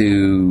learning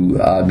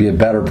to be a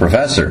better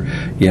professor.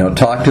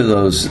 Talk to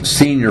those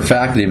senior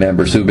faculty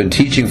members who've been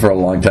teaching for a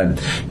long time,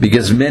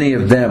 because many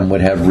of them would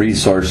have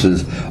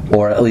resources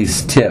or at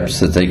least tips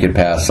that they could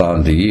pass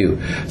on to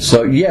you.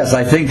 So yes,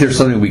 I think there's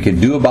something we can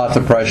do about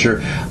the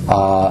pressure.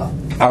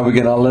 Are we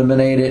going to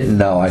eliminate it?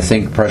 No, I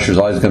think pressure is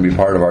always going to be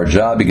part of our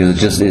job, because it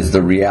just is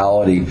the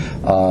reality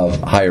of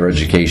higher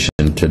education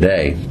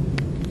today.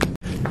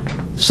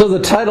 So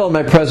the title of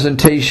my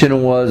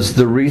presentation was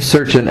The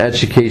Research and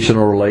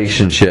Educational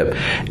Relationship,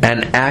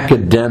 an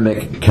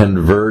Academic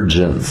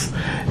Convergence.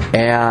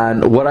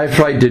 And what I've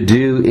tried to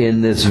do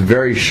in this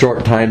very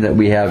short time that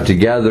we have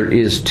together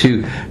is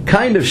to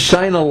kind of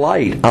shine a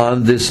light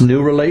on this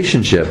new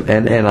relationship.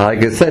 And like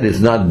I said, it's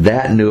not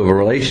that new of a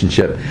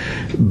relationship,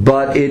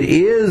 but it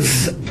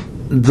is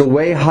the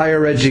way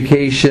higher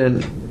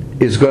education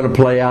is going to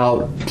play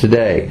out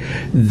today.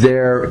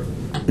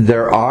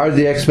 There are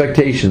the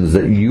expectations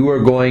that you are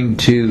going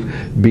to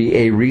be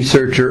a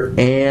researcher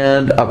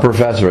and a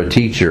professor, a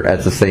teacher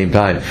at the same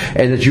time,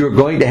 and that you are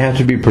going to have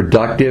to be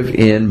productive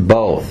in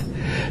both.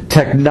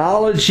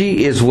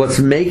 Technology is what's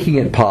making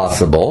it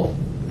possible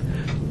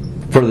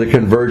for the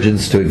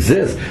convergence to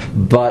exist,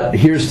 but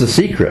here's the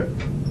secret.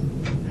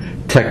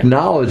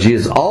 Technology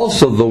is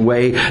also the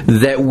way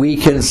that we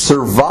can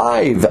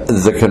survive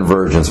the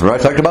convergence. Remember,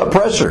 I talked about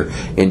pressure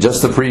in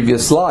just the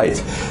previous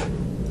slides.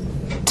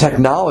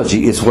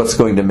 Technology is what's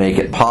going to make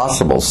it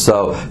possible.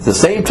 So the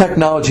same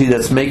technology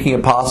that's making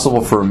it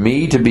possible for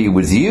me to be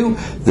with you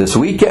this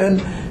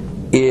weekend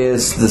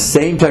is the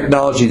same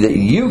technology that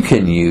you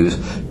can use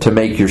to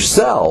make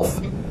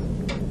yourself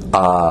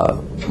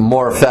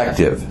more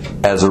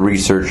effective as a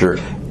researcher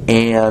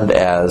and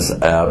as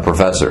a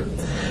professor.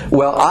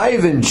 Well,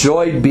 I've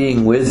enjoyed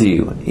being with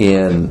you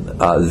in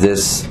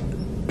this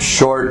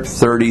short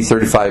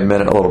 30-35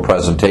 minute little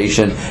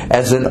presentation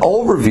as an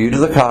overview to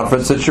the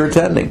conference that you're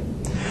attending.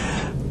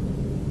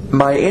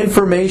 My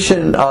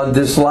information on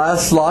this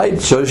last slide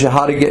shows you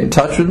how to get in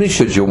touch with me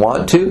should you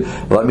want to.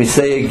 Let me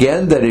say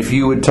again that if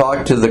you would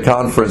talk to the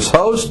conference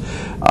host,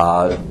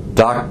 Dr.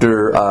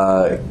 Dr.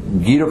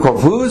 Guido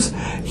Corpuz.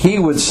 He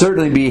would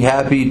certainly be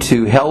happy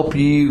to help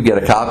you get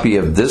a copy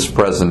of this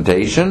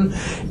presentation,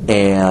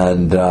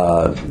 and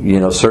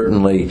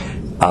certainly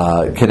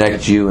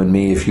connect you and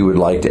me if you would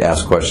like to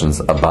ask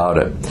questions about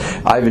it.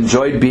 I've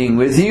enjoyed being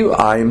with you.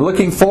 I'm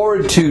looking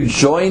forward to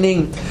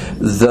joining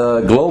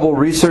the Global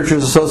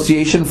Researchers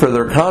Association for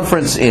their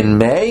conference in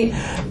May.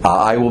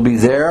 I will be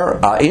there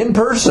in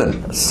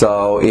person.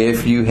 So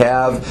if you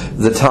have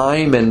the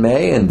time in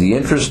May and the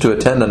interest to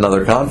attend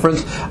another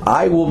conference,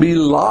 I will be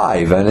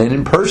live and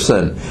in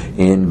person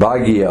in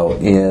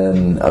Baguio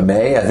in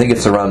May. I think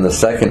it's around the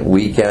second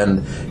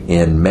weekend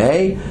in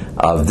May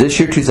of this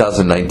year,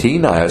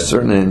 2019. I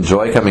certainly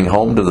enjoy coming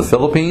home to the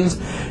Philippines,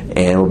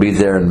 and we'll be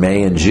there in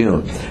May and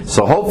June.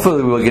 So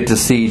hopefully we'll get to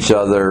see each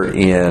other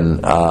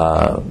in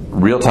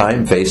real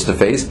time, face to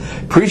face.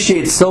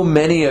 Appreciate so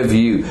many of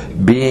you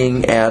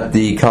being at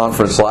the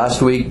conference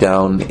last week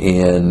down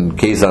in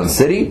Quezon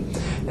City.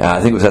 I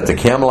think it was at the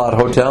Camelot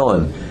Hotel,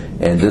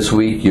 and this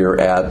week you're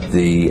at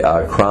the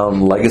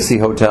Crown Legacy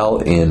Hotel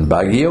in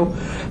Baguio.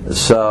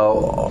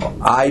 So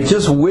I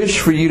just wish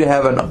for you to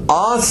have an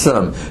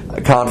awesome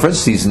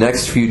conference these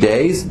next few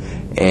days,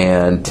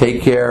 and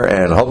take care,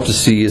 and hope to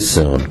see you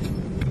soon.